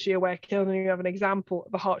Hertfordshire ware kiln, and you have an example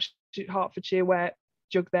of a Hertfordshire ware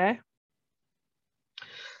jug there.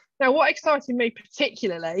 Now, what excited me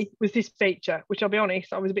particularly was this feature, which I'll be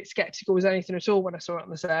honest, I was a bit sceptical was anything at all when I saw it on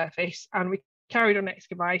the surface, and we carried on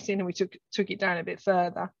excavating and we took it down a bit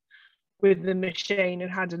further with the machine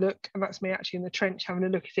and had a look, and that's me actually in the trench having a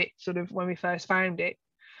look at it sort of when we first found it.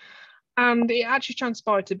 And it actually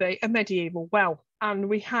transpired to be a medieval well, and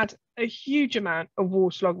we had a huge amount of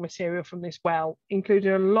waterlogged material from this well,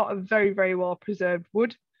 including a lot of very, very well preserved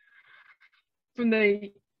wood. From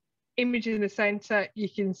the image in the centre, you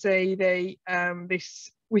can see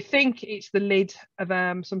we think it's the lid of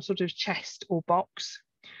some sort of chest or box.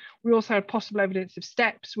 We also had possible evidence of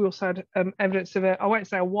steps. We also had evidence of I won't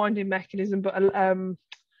say a winding mechanism, but can't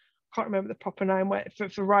remember the proper name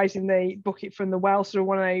for raising the bucket from the well. Sort of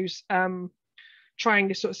one of those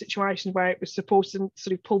triangular sort of situations where it was supposed to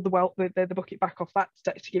sort of pull the bucket back off that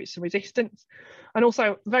step to give it some resistance, and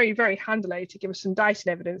also very, very handily to give us some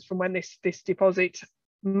dating evidence from when this deposit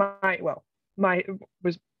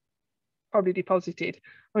was probably deposited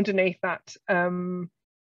underneath that.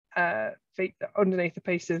 Underneath a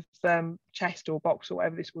piece of chest or box or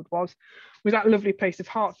whatever this wood was that lovely piece of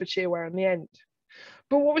Hertfordshire ware on the end.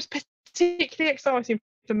 But what was particularly exciting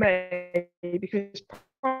for me, because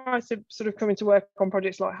prior to sort of coming to work on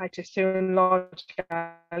projects like HS2 and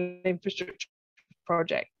large-scale infrastructure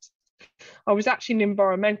projects, I was actually an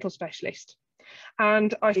environmental specialist,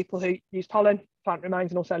 and I people who use pollen, plant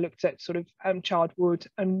remains, and also looked at sort of charred wood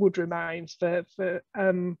and wood remains for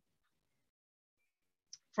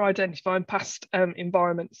identifying past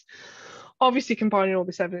environments. Obviously, combining all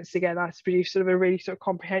this evidence together to produce sort of a really sort of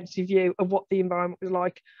comprehensive view of what the environment was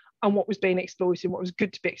like and what was being exploited, what was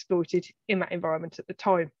good to be exploited in that environment at the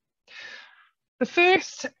time. The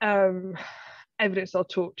first evidence I'll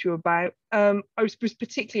talk to you about was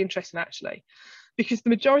particularly interesting actually, because the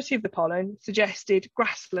majority of the pollen suggested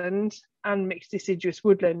grassland and mixed deciduous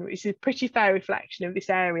woodland, which is a pretty fair reflection of this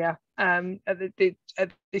area at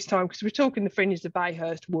this time, because we're talking the fringes of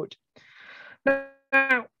Bayhurst wood.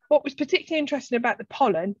 Now, what was particularly interesting about the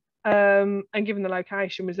pollen, and given the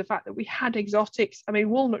location, was the fact that we had exotics. I mean,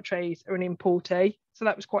 walnut trees are an importee, so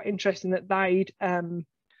that was quite interesting that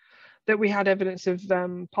that we had evidence of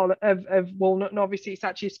pollen of walnut, and obviously it's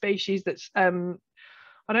actually a species that's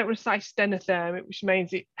I don't want to say stenothermic, which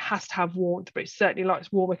means it has to have warmth, but it certainly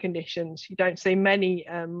likes warmer conditions. You don't see many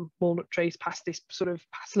walnut trees past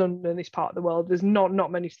London, this part of the world. There's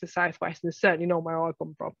not many to the southwest, and there's certainly not where I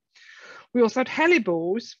come from. We also had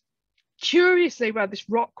hellebores. Curiously, we had this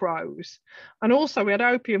rock rose, and also we had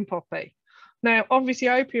opium poppy. Now, obviously,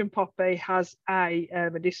 opium poppy has a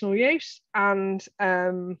medicinal use, and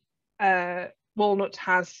walnut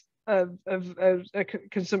has a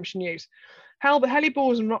consumption use.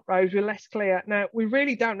 Hellebores and rock rose were less clear. Now, we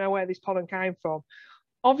really don't know where this pollen came from.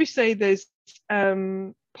 Obviously, there's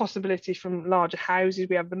possibilities from larger houses.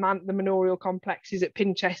 We have the manorial complexes at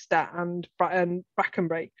Pinchester and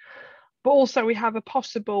Brackenbury. But also we have a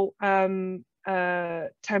possible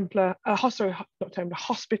hospitaller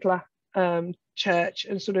church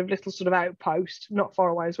and sort of little sort of outpost not far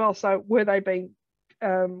away as well. So were they being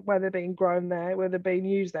grown there, were they being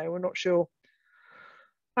used there? We're not sure.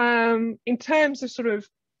 In terms of sort of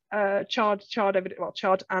charred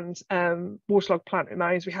and waterlogged plant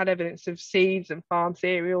remains, we had evidence of seeds and farm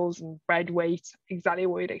cereals and bread, wheat, exactly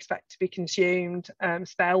what you'd expect to be consumed.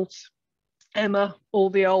 Spelt, Emma,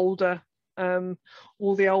 all the older sort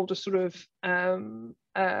of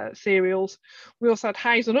cereals. We also had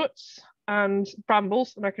hazelnuts and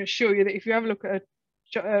brambles, and I can assure you that if you have a look at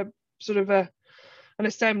a an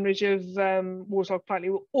assemblage of waterlogged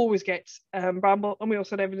plate will always get bramble, and we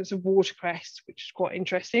also had evidence of watercress, which is quite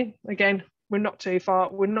interesting. Again, we're not too far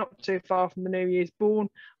from the New Year's Bourne,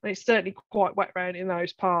 and it's certainly quite wet around in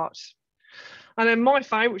those parts. And then my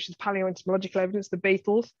favourite, which is paleoentomological evidence, the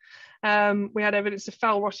beetles. We had evidence of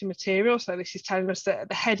foul rotting material, so this is telling us that at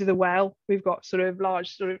the head of the well we've got sort of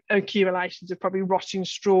large sort of accumulations of probably rotting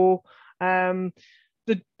straw.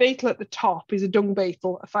 The beetle at the top is a dung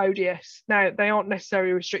beetle, Aphodius. Now, they aren't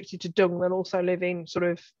necessarily restricted to dung, they'll also live in sort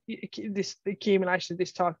of this accumulation of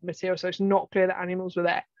this type of material, so it's not clear that animals were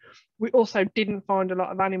there. We also didn't find a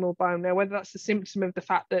lot of animal bone. Now, whether that's a symptom of the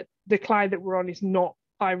fact that the clay that we're on is not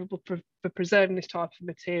favourable for preserving this type of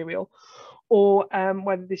material, or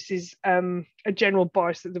whether this is a general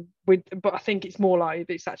bias but I think it's more likely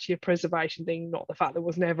that it's actually a preservation thing, not the fact there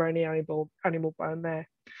was never any animal bone there.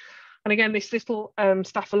 And again, this little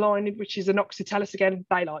Staphylinid, which is an Oxytellus, again,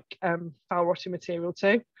 they like foul rotting material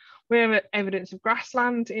too. We have evidence of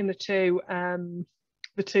grassland in the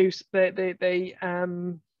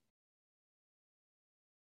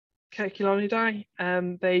Curculonidae,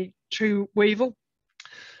 the true weevil,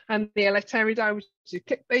 and the Elateridae, which is a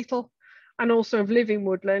click beetle, and also of living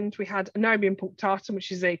woodland. We had Anobium punctatum,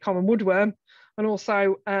 which is a common woodworm, and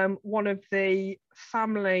also one of the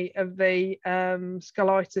family of the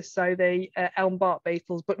Scolytus, so the elm bark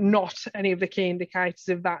beetles, but not any of the key indicators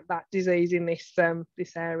of that disease in this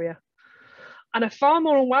area. And a far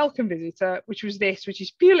more unwelcome visitor, which is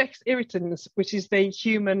Pulex irritans, which is the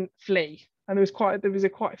human flea. And there was quite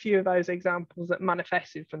a few of those examples that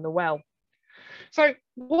manifested from the well. So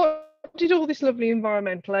what did all this lovely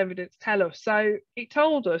environmental evidence tell us? So it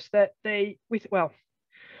told us that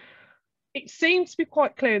it seems to be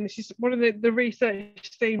quite clear, and this is one of the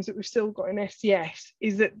research themes that we've still got in SCS,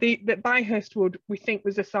 is that that Bayhurst wood we think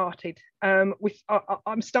was asarted. I'm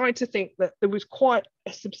starting to think that there was quite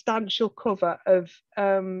a substantial cover of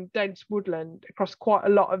dense woodland across quite a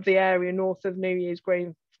lot of the area north of New Year's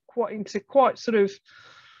Green, quite sort of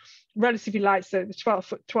relatively late, so the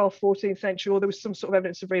 12th, 14th century, or there was some sort of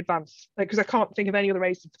evidence of re-advance, because I can't think of any other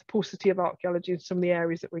reason for the paucity of archaeology in some of the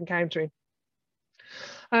areas that we're encountering.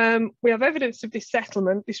 We have evidence of this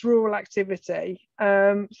settlement, this rural activity.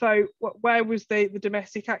 So where was the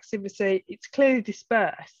domestic activity? It's clearly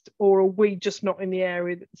dispersed, or are we just not in the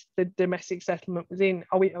area that the domestic settlement was in?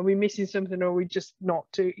 Are we missing something, or are we just not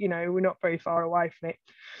we're not very far away from it?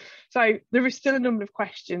 So there is still a number of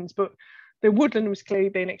questions, but the woodland was clearly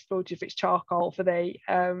being exploited for its charcoal for the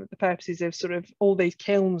purposes of sort of all these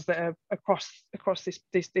kilns that are across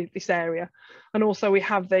this area. And also we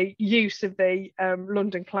have the use of the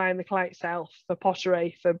London clay and the clay itself for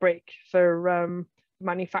pottery, for brick, for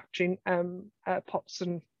manufacturing pots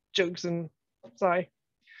and jugs and so.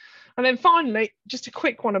 And then finally, just a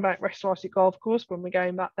quick one about Ruislip Golf Course when we're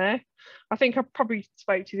going back there. I think I probably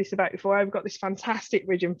spoke to you this about before. I've got this fantastic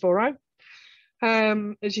ridge and furrow.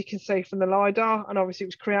 As you can see from the LiDAR, and obviously it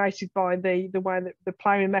was created by the way that the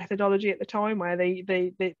ploughing methodology at the time, where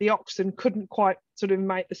the oxen couldn't quite sort of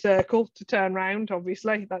make the circle to turn round.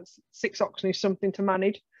 Obviously, that's 6 oxen is something to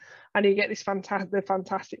manage, and you get this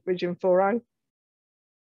fantastic ridge and furrow.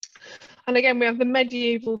 And again, we have the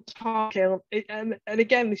medieval tar kiln, and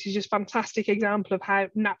again, this is just a fantastic example of how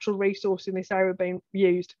natural resource in this area being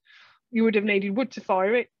used. You would have needed wood to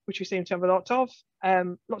fire it, which we seem to have a lot of,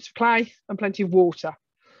 lots of clay and plenty of water.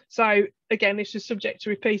 So again, this was subject to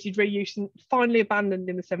repeated reuse and finally abandoned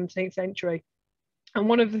in the 17th century. And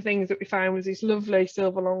one of the things that we found was this lovely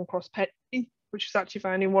silver long cross petty, which was actually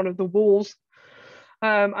found in one of the walls.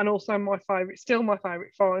 And also still my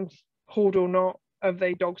favourite find, hoard or not, of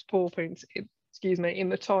the dog's paw prints, in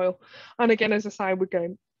the tile. And again, as I say, we're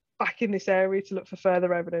going back in this area to look for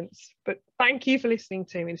further evidence. But thank you for listening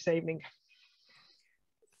to me this evening.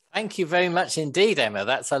 Thank you very much indeed, Emma.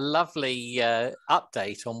 That's a lovely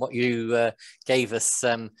update on what you gave us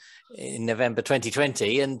in November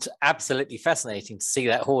 2020, and absolutely fascinating to see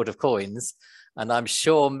that hoard of coins. And I'm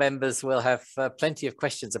sure members will have plenty of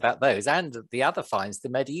questions about those and the other finds, the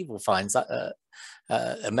medieval finds.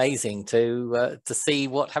 Amazing to see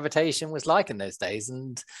what habitation was like in those days.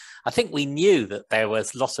 And I think we knew that there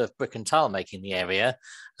was lots of brick and tile making in the area.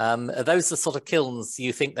 Are those the sort of kilns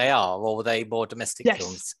you think they are, or were they more domestic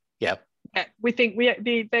kilns? Yeah. Yeah, we think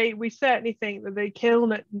we certainly think that the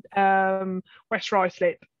kiln at West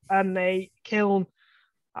Ruislip and the kiln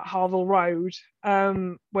at Harville Road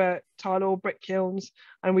were tile or brick kilns,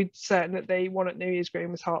 and we're certain that the one at New Year's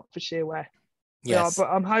Green was Hertfordshire ware. We are, Yes. but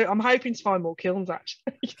I'm hoping to find more kilns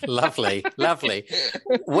actually. Lovely, lovely.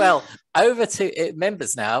 Well, over to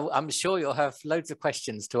members now. I'm sure you'll have loads of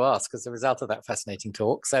questions to ask as a result of that fascinating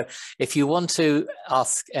talk. So if you want to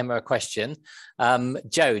ask Emma a question,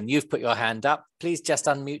 Joan, you've put your hand up. Please just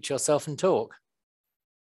unmute yourself and talk.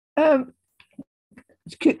 Very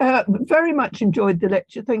much enjoyed the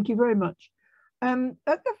lecture. Thank you very much. At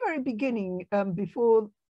the very beginning, before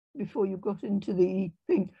you got into the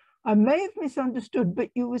thing, I may have misunderstood,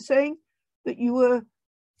 but you were saying that you were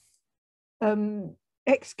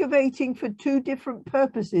excavating for 2 different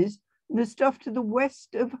purposes, the stuff to the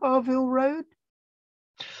west of Harville Road?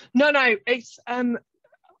 No, it's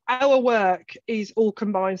our work is all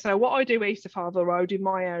combined. So what I do east of Harville Road in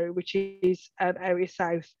my area, which is area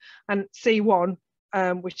south, and C1,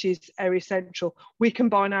 which is area central, we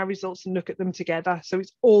combine our results and look at them together. So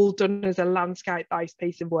it's all done as a landscape-based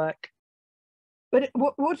piece of work. But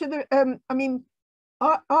what are the, I mean,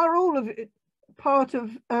 are all of it part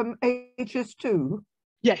of HS2?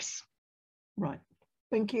 Yes. Right,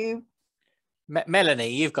 thank you. Melanie,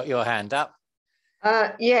 you've got your hand up.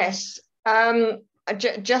 Yes,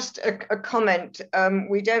 just a comment.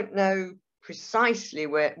 We don't know precisely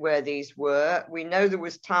where these were. We know there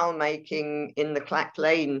was tile making in the Clack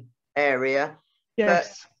Lane area.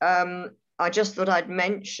 Yes. But I just thought I'd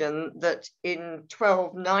mention that in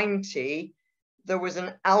 1290, there was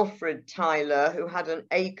an Alfred Tyler who had an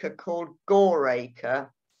acre called Gore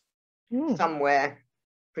Acre somewhere,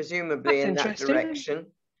 presumably in that direction.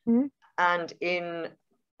 And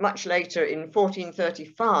much later in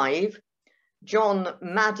 1435, John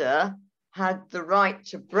Madder had the right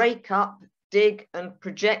to break up, dig and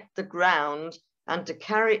project the ground, and to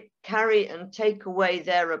carry and take away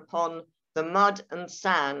thereupon the mud and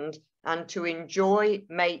sand, and to enjoy,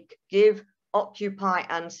 make, give, occupy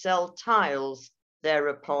and sell tiles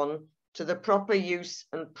thereupon to the proper use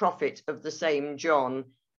and profit of the same John,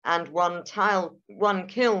 and one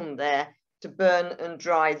kiln there to burn and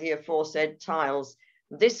dry the aforesaid tiles.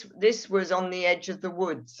 This was on the edge of the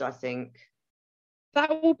woods, I think.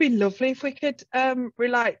 That would be lovely if we could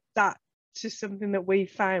relate that to something that we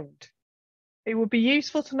found. It would be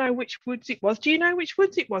useful to know which woods it was. Do you know which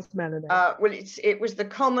woods it was, Melanie? Well, it was the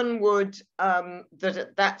common wood that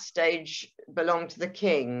at that stage belonged to the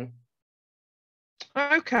king.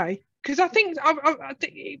 Okay, because I think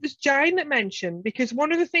it was Jane that mentioned, because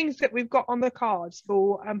one of the things that we've got on the cards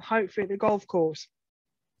for hopefully the golf course,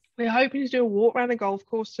 we're hoping to do a walk around the golf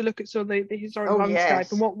course to look at some of the historic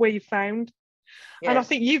landscape and what we've found. Yes. And I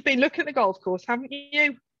think you've been looking at the golf course, haven't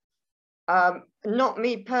you? Not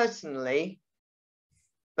me personally,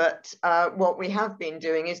 but what we have been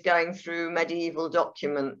doing is going through medieval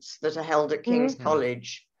documents that are held at King's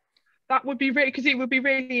College. That would be really, because it would be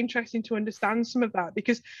really interesting to understand some of that,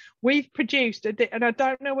 because we've produced and I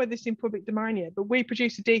don't know whether it's in public domain yet, but we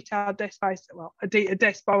produced a detailed desk-based, well, a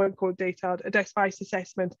desk, I won't call it detailed, a desk-based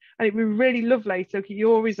assessment, and it would be really lovely to look at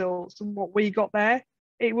your results and what we got there.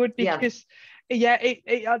 It would be, because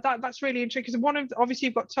that's really interesting, because one of, obviously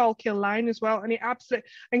you've got Tolkill Lane as well, and it absolutely,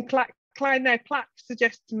 and Clack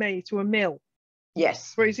suggests to me to a mill.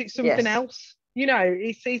 Yes. Or is it something else? You know,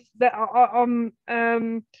 it's that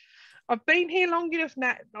I've been here long enough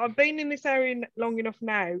now. I've been in this area long enough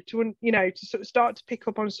now to, you know, to sort of start to pick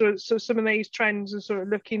up on sort of some of these trends and sort of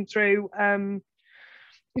looking through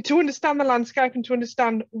to understand the landscape and to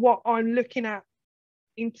understand what I'm looking at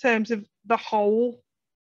in terms of the whole.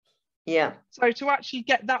 Yeah. So to actually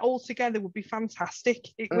get that all together would be fantastic.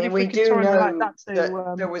 I mean, we do know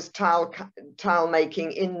that there was tile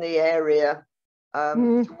making in the area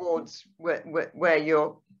towards where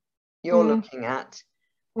you're looking at.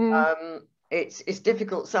 It's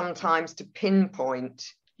difficult sometimes to pinpoint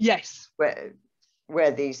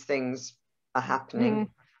where these things are happening,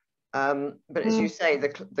 but as you say,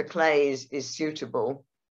 the clay is suitable.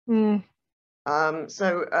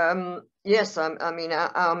 Yes, I mean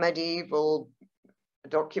our medieval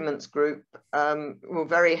documents group will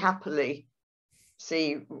very happily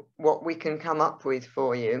see what we can come up with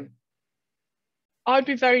for you. I'd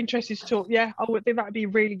be very interested to talk. Yeah, I would think that'd be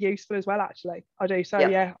really useful as well. Actually, I do. So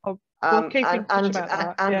yeah, we'll keep in touch about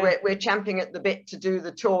that. And we're champing at the bit to do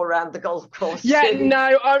the tour around the golf course. Yeah, too.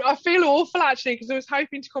 No, I feel awful actually, because I was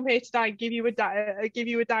hoping to come here today and give you a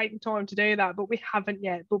date and time to do that, but we haven't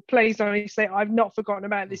yet. But please, honestly, I've not forgotten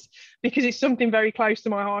about this, because it's something very close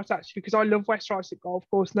to my heart actually, because I love West Ruislip Golf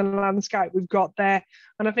Course and the landscape we've got there.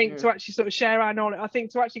 And I think to actually sort of share our knowledge, I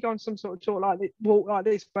think to actually go on some sort of tour like this, walk like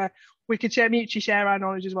this, where we could mutually share our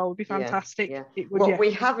knowledge as well, would be fantastic. Yeah. It would, what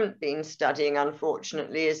we haven't been studying,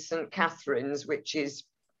 unfortunately, is St Catherine's, which is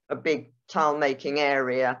a big tile making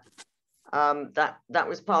area. That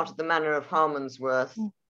was part of the manor of Harmondsworth.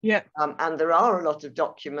 Yeah. And there are a lot of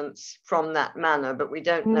documents from that manor, but we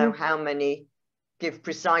don't know how many give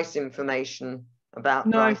precise information about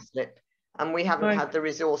Ruislip, and we haven't had the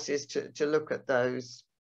resources to look at those.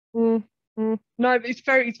 No, it's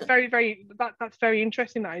very that's very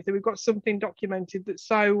interesting, that is, that we've got something documented that's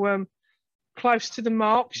so close to the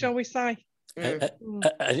mark, shall we say.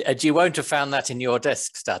 And you won't have found that in your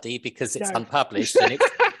desk study because it's unpublished, and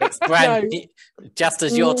it's brand new, just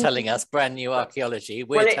as you're telling us, brand new archaeology.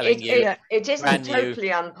 We're telling you it isn't totally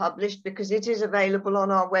unpublished because it is available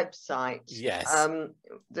on our website. Yes.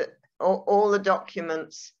 All the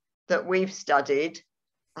documents that we've studied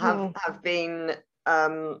have been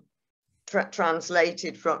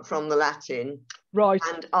translated from the Latin,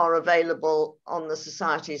 and are available on the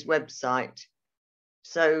Society's website.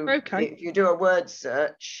 So if you do a word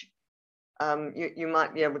search, you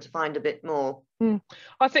might be able to find a bit more.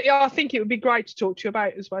 I think it would be great to talk to you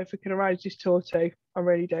about as well if we can arrange this tour too. I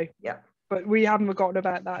really do. Yeah. But we haven't forgotten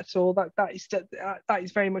about that at all. That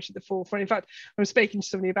is very much at the forefront. In fact, I'm speaking to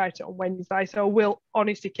somebody about it on Wednesday, so I will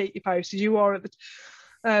honestly keep you posted. You are at the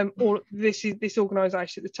this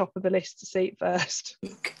organisation at the top of the list to see it first.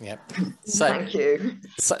 Yep. So, thank you.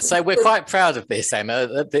 So we're quite proud of this,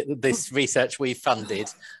 Emma. This research we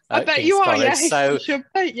funded. I bet you are. College. Yes. So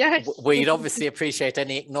yes. We'd obviously appreciate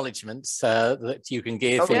any acknowledgements that you can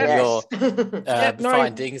give in your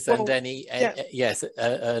findings, and any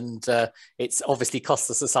and it's obviously cost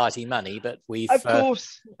the Society money, but we've of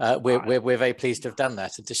course we're very pleased to have done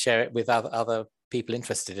that and to share it with other people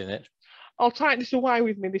interested in it. I'll take this away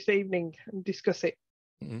with me this evening and discuss it.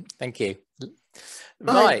 Thank you.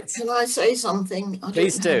 Right. Can I say something?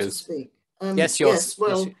 Please do. To speak. Yes.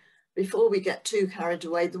 Well, before we get too carried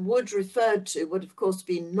away, the wood referred to would, of course,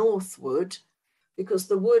 be Northwood, because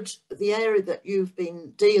the area that you've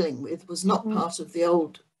been dealing with was not part of the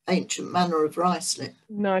old ancient manor of Ruislip.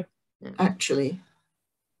 No. Actually.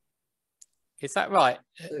 Is that right?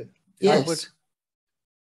 So, yes.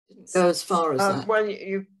 Didn't go as far as that. Well,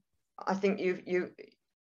 I think you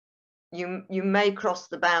may cross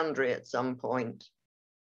the boundary at some point.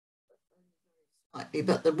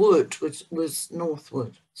 But the wood was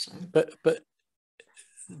Northwood. So. But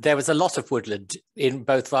there was a lot of woodland in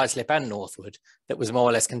both Ruislip and Northwood that was more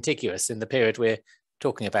or less contiguous in the period we're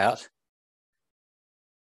talking about.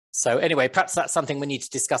 So anyway, perhaps that's something we need to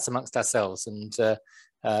discuss amongst ourselves and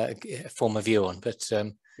form a view on. But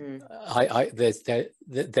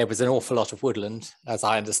there was an awful lot of woodland, as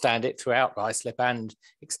I understand it, throughout Ruislip and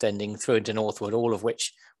extending through into Northwood, all of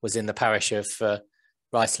which was in the parish of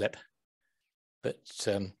Ruislip. But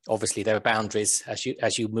obviously there are boundaries as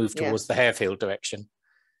you move towards the Harefield direction.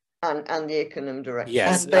 And the Ickenham direction.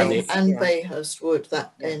 Yes. And Bayhurst Wood,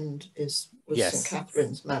 that end was St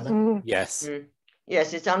Catherine's Manor. Yes.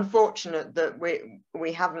 Yes, it's unfortunate that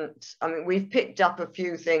we haven't, I mean, we've picked up a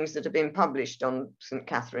few things that have been published on St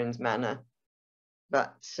Catherine's Manor,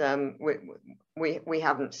 but we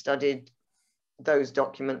haven't studied those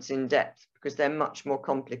documents in depth because they're much more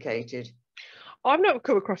complicated. I've never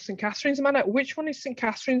come across St Catherine's Manor. Which one is St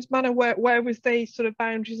Catherine's Manor? Where was the sort of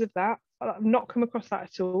boundaries of that? I've not come across that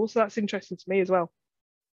at all, so that's interesting to me as well.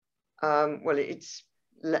 Well, do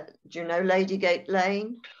you know Ladygate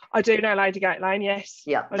Lane? I do know Ladygate Lane, yes.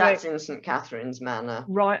 Yeah, that's in St Catherine's Manor.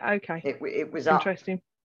 Right, okay. It was interesting.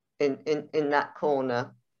 In that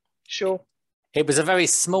corner. Sure. It was a very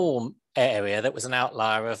small area that was an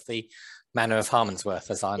outlier of the Manor of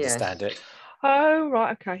Harmondsworth, as I understand it. Oh,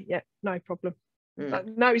 right, okay. Yeah, no problem.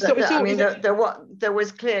 No, there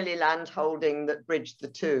was clearly land holding that bridged the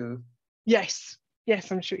two. Yes,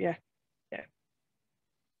 I'm sure, yeah.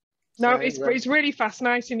 No, so, it's really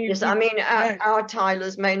fascinating. Yes, I mean, our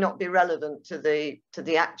tilers may not be relevant to the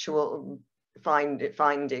actual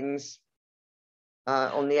findings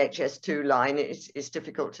on the HS2 line. It's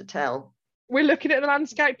difficult to tell. We're looking at the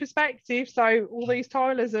landscape perspective, so all these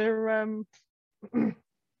tilers are.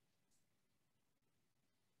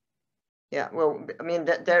 Yeah, well, I mean,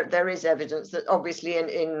 there is evidence that obviously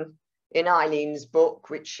in Eileen's book,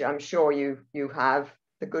 which I'm sure you have,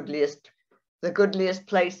 the goodliest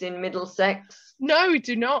place in Middlesex. No, we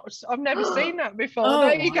do not. I've never seen that before.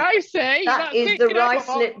 There you go, see? That is the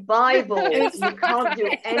Ruislip Bible. You can't do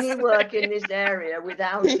any work in this area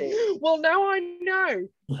without it. Well, now I know.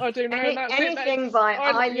 I do know. Anything by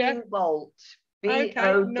Eileen Bolt,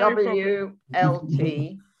 BOWLT.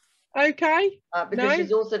 Okay. Because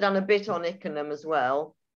she's also done a bit on Ickenham as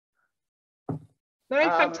well. No,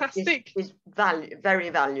 fantastic. Is very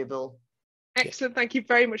valuable. Excellent. Thank you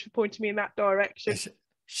very much for pointing me in that direction.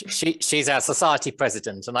 She's our society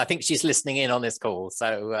president, and I think she's listening in on this call,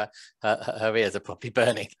 so her ears are probably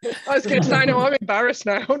burning. I was going to say, no, I'm embarrassed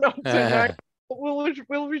now. Not to know.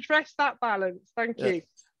 We'll redress that balance. Thank you.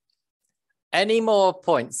 Any more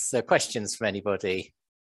points, questions from anybody?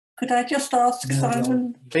 Could I just ask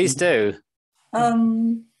Simon? Please do.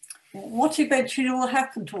 What eventually will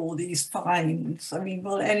happen to all these finds? I mean,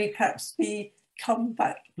 will any perhaps come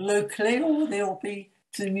back locally, or they'll be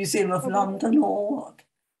to the Museum of London, or what?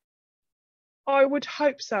 I would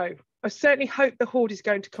hope so. I certainly hope the hoard is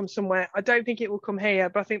going to come somewhere. I don't think it will come here,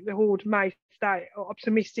 but I think the hoard may stay.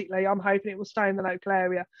 Optimistically, I'm hoping it will stay in the local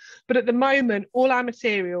area. But at the moment, all our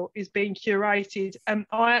material is being curated, and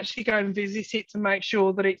I actually go and visit it to make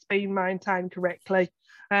sure that it's being maintained correctly.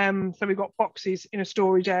 So we've got boxes in a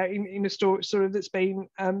storage area, in a storage sort of that's been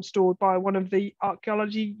stored by one of the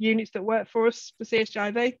archaeology units that work for us for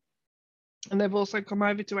CSJV. And they've also come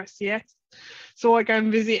over to SCS. So I go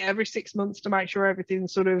and visit every 6 months to make sure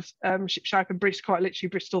everything's sort of shipshape and quite literally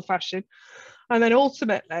Bristol fashion. And then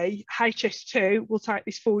ultimately, HS2 will take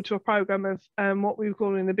this forward to a programme of what we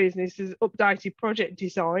call in the business is updated project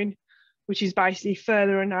design, which is basically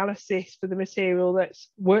further analysis for the material that's,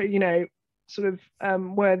 you know, sort of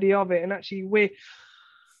worthy of it. And actually, we're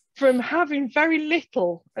from having very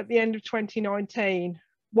little at the end of 2019.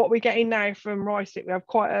 What we're getting now from Ruislip, we have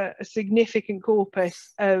quite a significant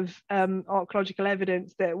corpus of archaeological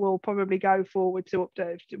evidence that will probably go forward to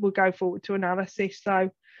analysis. So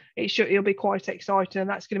it'll be quite exciting, and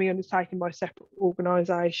that's going to be undertaken by a separate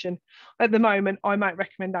organisation. At the moment, I make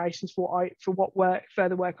recommendations for what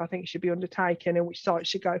further work I think should be undertaken and which sites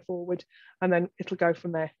should go forward, and then it'll go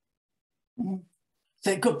from there.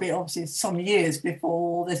 So it could be obviously some years before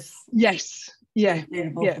all this. Yes. Yeah.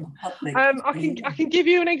 I can give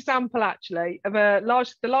you an example actually of the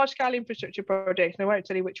large scale infrastructure project, and I won't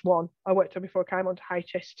tell you which one I worked on before I came on to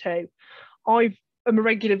HS2. I'm a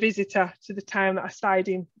regular visitor to the town that I stayed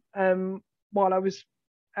in while I was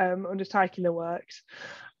undertaking the works,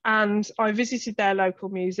 and I visited their local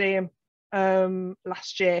museum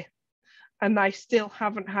last year, and they still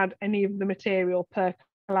haven't had any of the material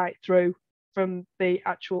percolate through from the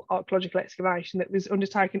actual archaeological excavation that was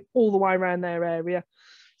undertaken all the way around their area.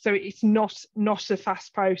 So it's not a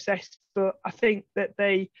fast process, but I think that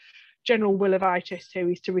the general will of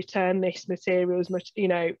HS2 is to return this material as much, you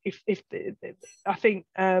know, I think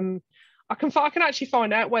I can actually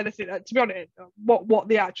find out whether, to be honest, what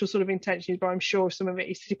the actual sort of intention is, but I'm sure some of it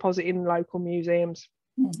is to deposit in local museums.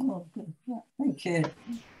 Oh, good. Yeah, thank you.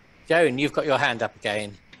 Joan, you've got your hand up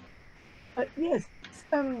again. Yes.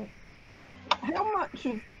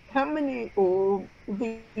 How many of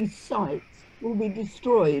these sites will be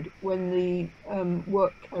destroyed when the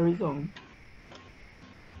work carries on?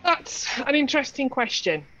 That's an interesting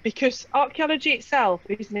question, because archaeology itself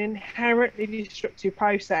is an inherently destructive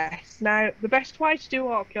process. Now, the best way to do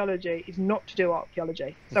archaeology is not to do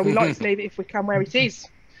archaeology. So we like to leave it, if we can, where it is.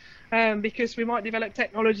 Because we might develop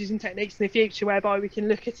technologies and techniques in the future whereby we can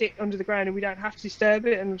look at it under the ground and we don't have to disturb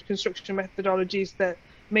it, and construction methodologies that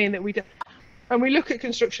mean that we don't. And we look at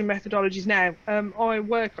construction methodologies now. I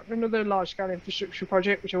work on another large-scale infrastructure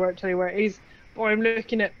project, which I won't tell you where it is, but I'm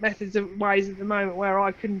looking at methods of ways at the moment where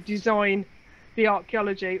I can design the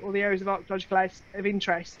archaeology or the areas of archaeological of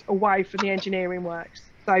interest away from the engineering works.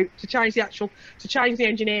 So to change the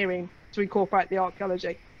engineering to incorporate the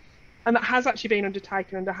archaeology. And that has actually been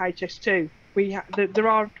undertaken under HS2. There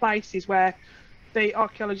are places where the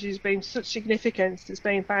archaeology has been such significance that's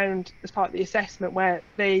being found as part of the assessment where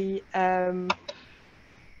the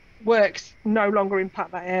works no longer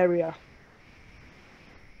impact that area.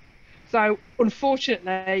 So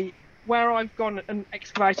unfortunately, where I've gone and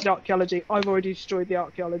excavated archaeology, I've already destroyed the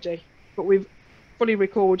archaeology, but we've fully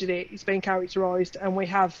recorded it, it's been characterised, and we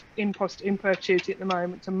have in perpetuity at the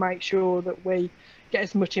moment to make sure that we get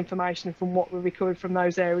as much information from what we recovered from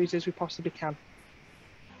those areas as we possibly can.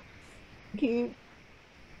 Thank you.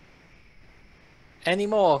 Any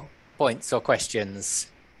more points or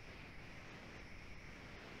questions?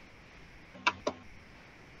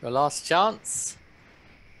 Your last chance.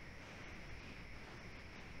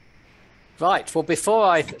 Right, well, before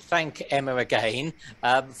I thank Emma again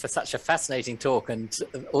for such a fascinating talk and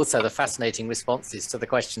also the fascinating responses to the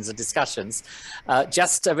questions and discussions,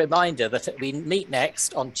 just a reminder that we meet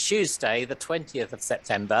next on Tuesday, the 20th of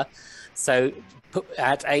September, so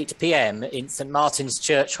at 8 p.m. in St Martin's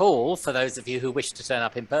Church Hall, for those of you who wish to turn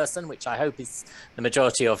up in person, which I hope is the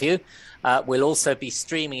majority of you. We'll also be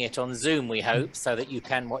streaming it on Zoom, we hope, so that you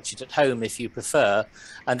can watch it at home if you prefer.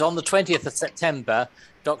 And on the 20th of September,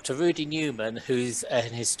 Dr. Rudy Newman, who's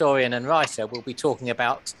an historian and writer, will be talking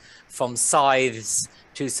about from scythes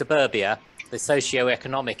to suburbia, the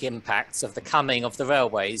socio-economic impacts of the coming of the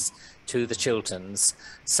railways to the Chilterns.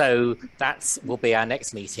 So that will be our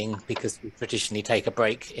next meeting, because we traditionally take a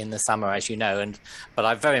break in the summer, as you know, but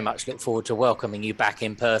I very much look forward to welcoming you back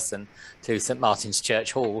in person to St Martin's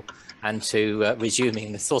Church Hall, and to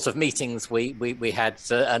resuming the sort of meetings we had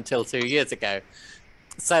until 2 years ago.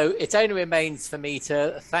 So it only remains for me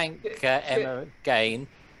to thank Emma again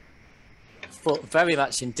very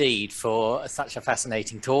much indeed for such a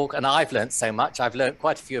fascinating talk. And I've learned so much. I've learned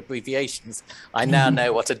quite a few abbreviations. I now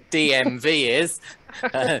know what a DMV is.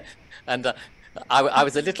 And I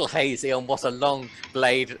was a little hazy on what a long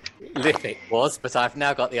blade lithic was, but I've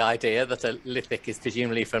now got the idea that a lithic is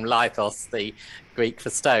presumably from lithos, the Greek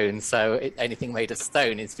for stone. So anything made of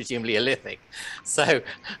stone is presumably a lithic. So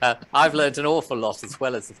I've learned an awful lot, as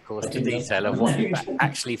well as, of course, the detail of what we've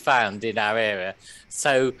actually found in our area.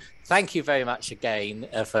 So thank you very much again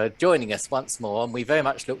for joining us once more, and we very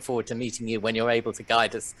much look forward to meeting you when you're able to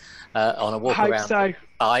guide us on a walk around the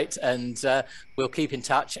site, and we'll keep in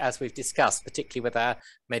touch, as we've discussed, particularly with our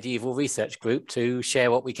medieval research group, to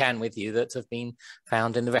share what we can with you that have been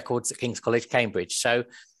found in the records at King's College, Cambridge. So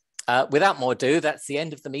without more ado, that's the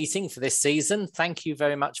end of the meeting for this season. Thank you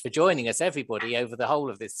very much for joining us, everybody, over the whole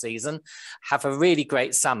of this season. Have a really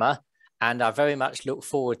great summer. And I very much look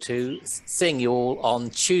forward to seeing you all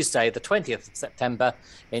on Tuesday, the 20th of September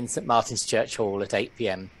in St Martin's Church Hall at 8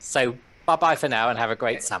 p.m. So bye-bye for now, and have a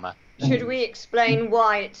great summer. Should we explain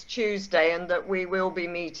why it's Tuesday and that we will be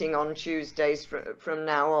meeting on Tuesdays from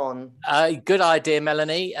now on? Good idea,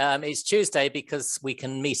 Melanie. It's Tuesday because we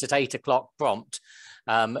can meet at 8 o'clock prompt.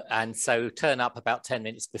 And so turn up about 10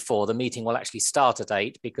 minutes before. The meeting will actually start at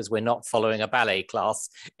 8, because we're not following a ballet class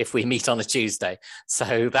if we meet on a Tuesday.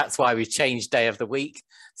 So that's why we've changed day of the week,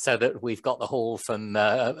 so that we've got the hall from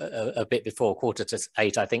a bit before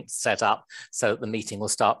 7:45, I think, set up, so that the meeting will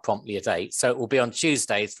start promptly at 8. So it will be on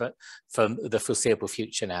Tuesdays from the foreseeable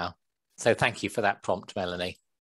future now. So thank you for that prompt, Melanie.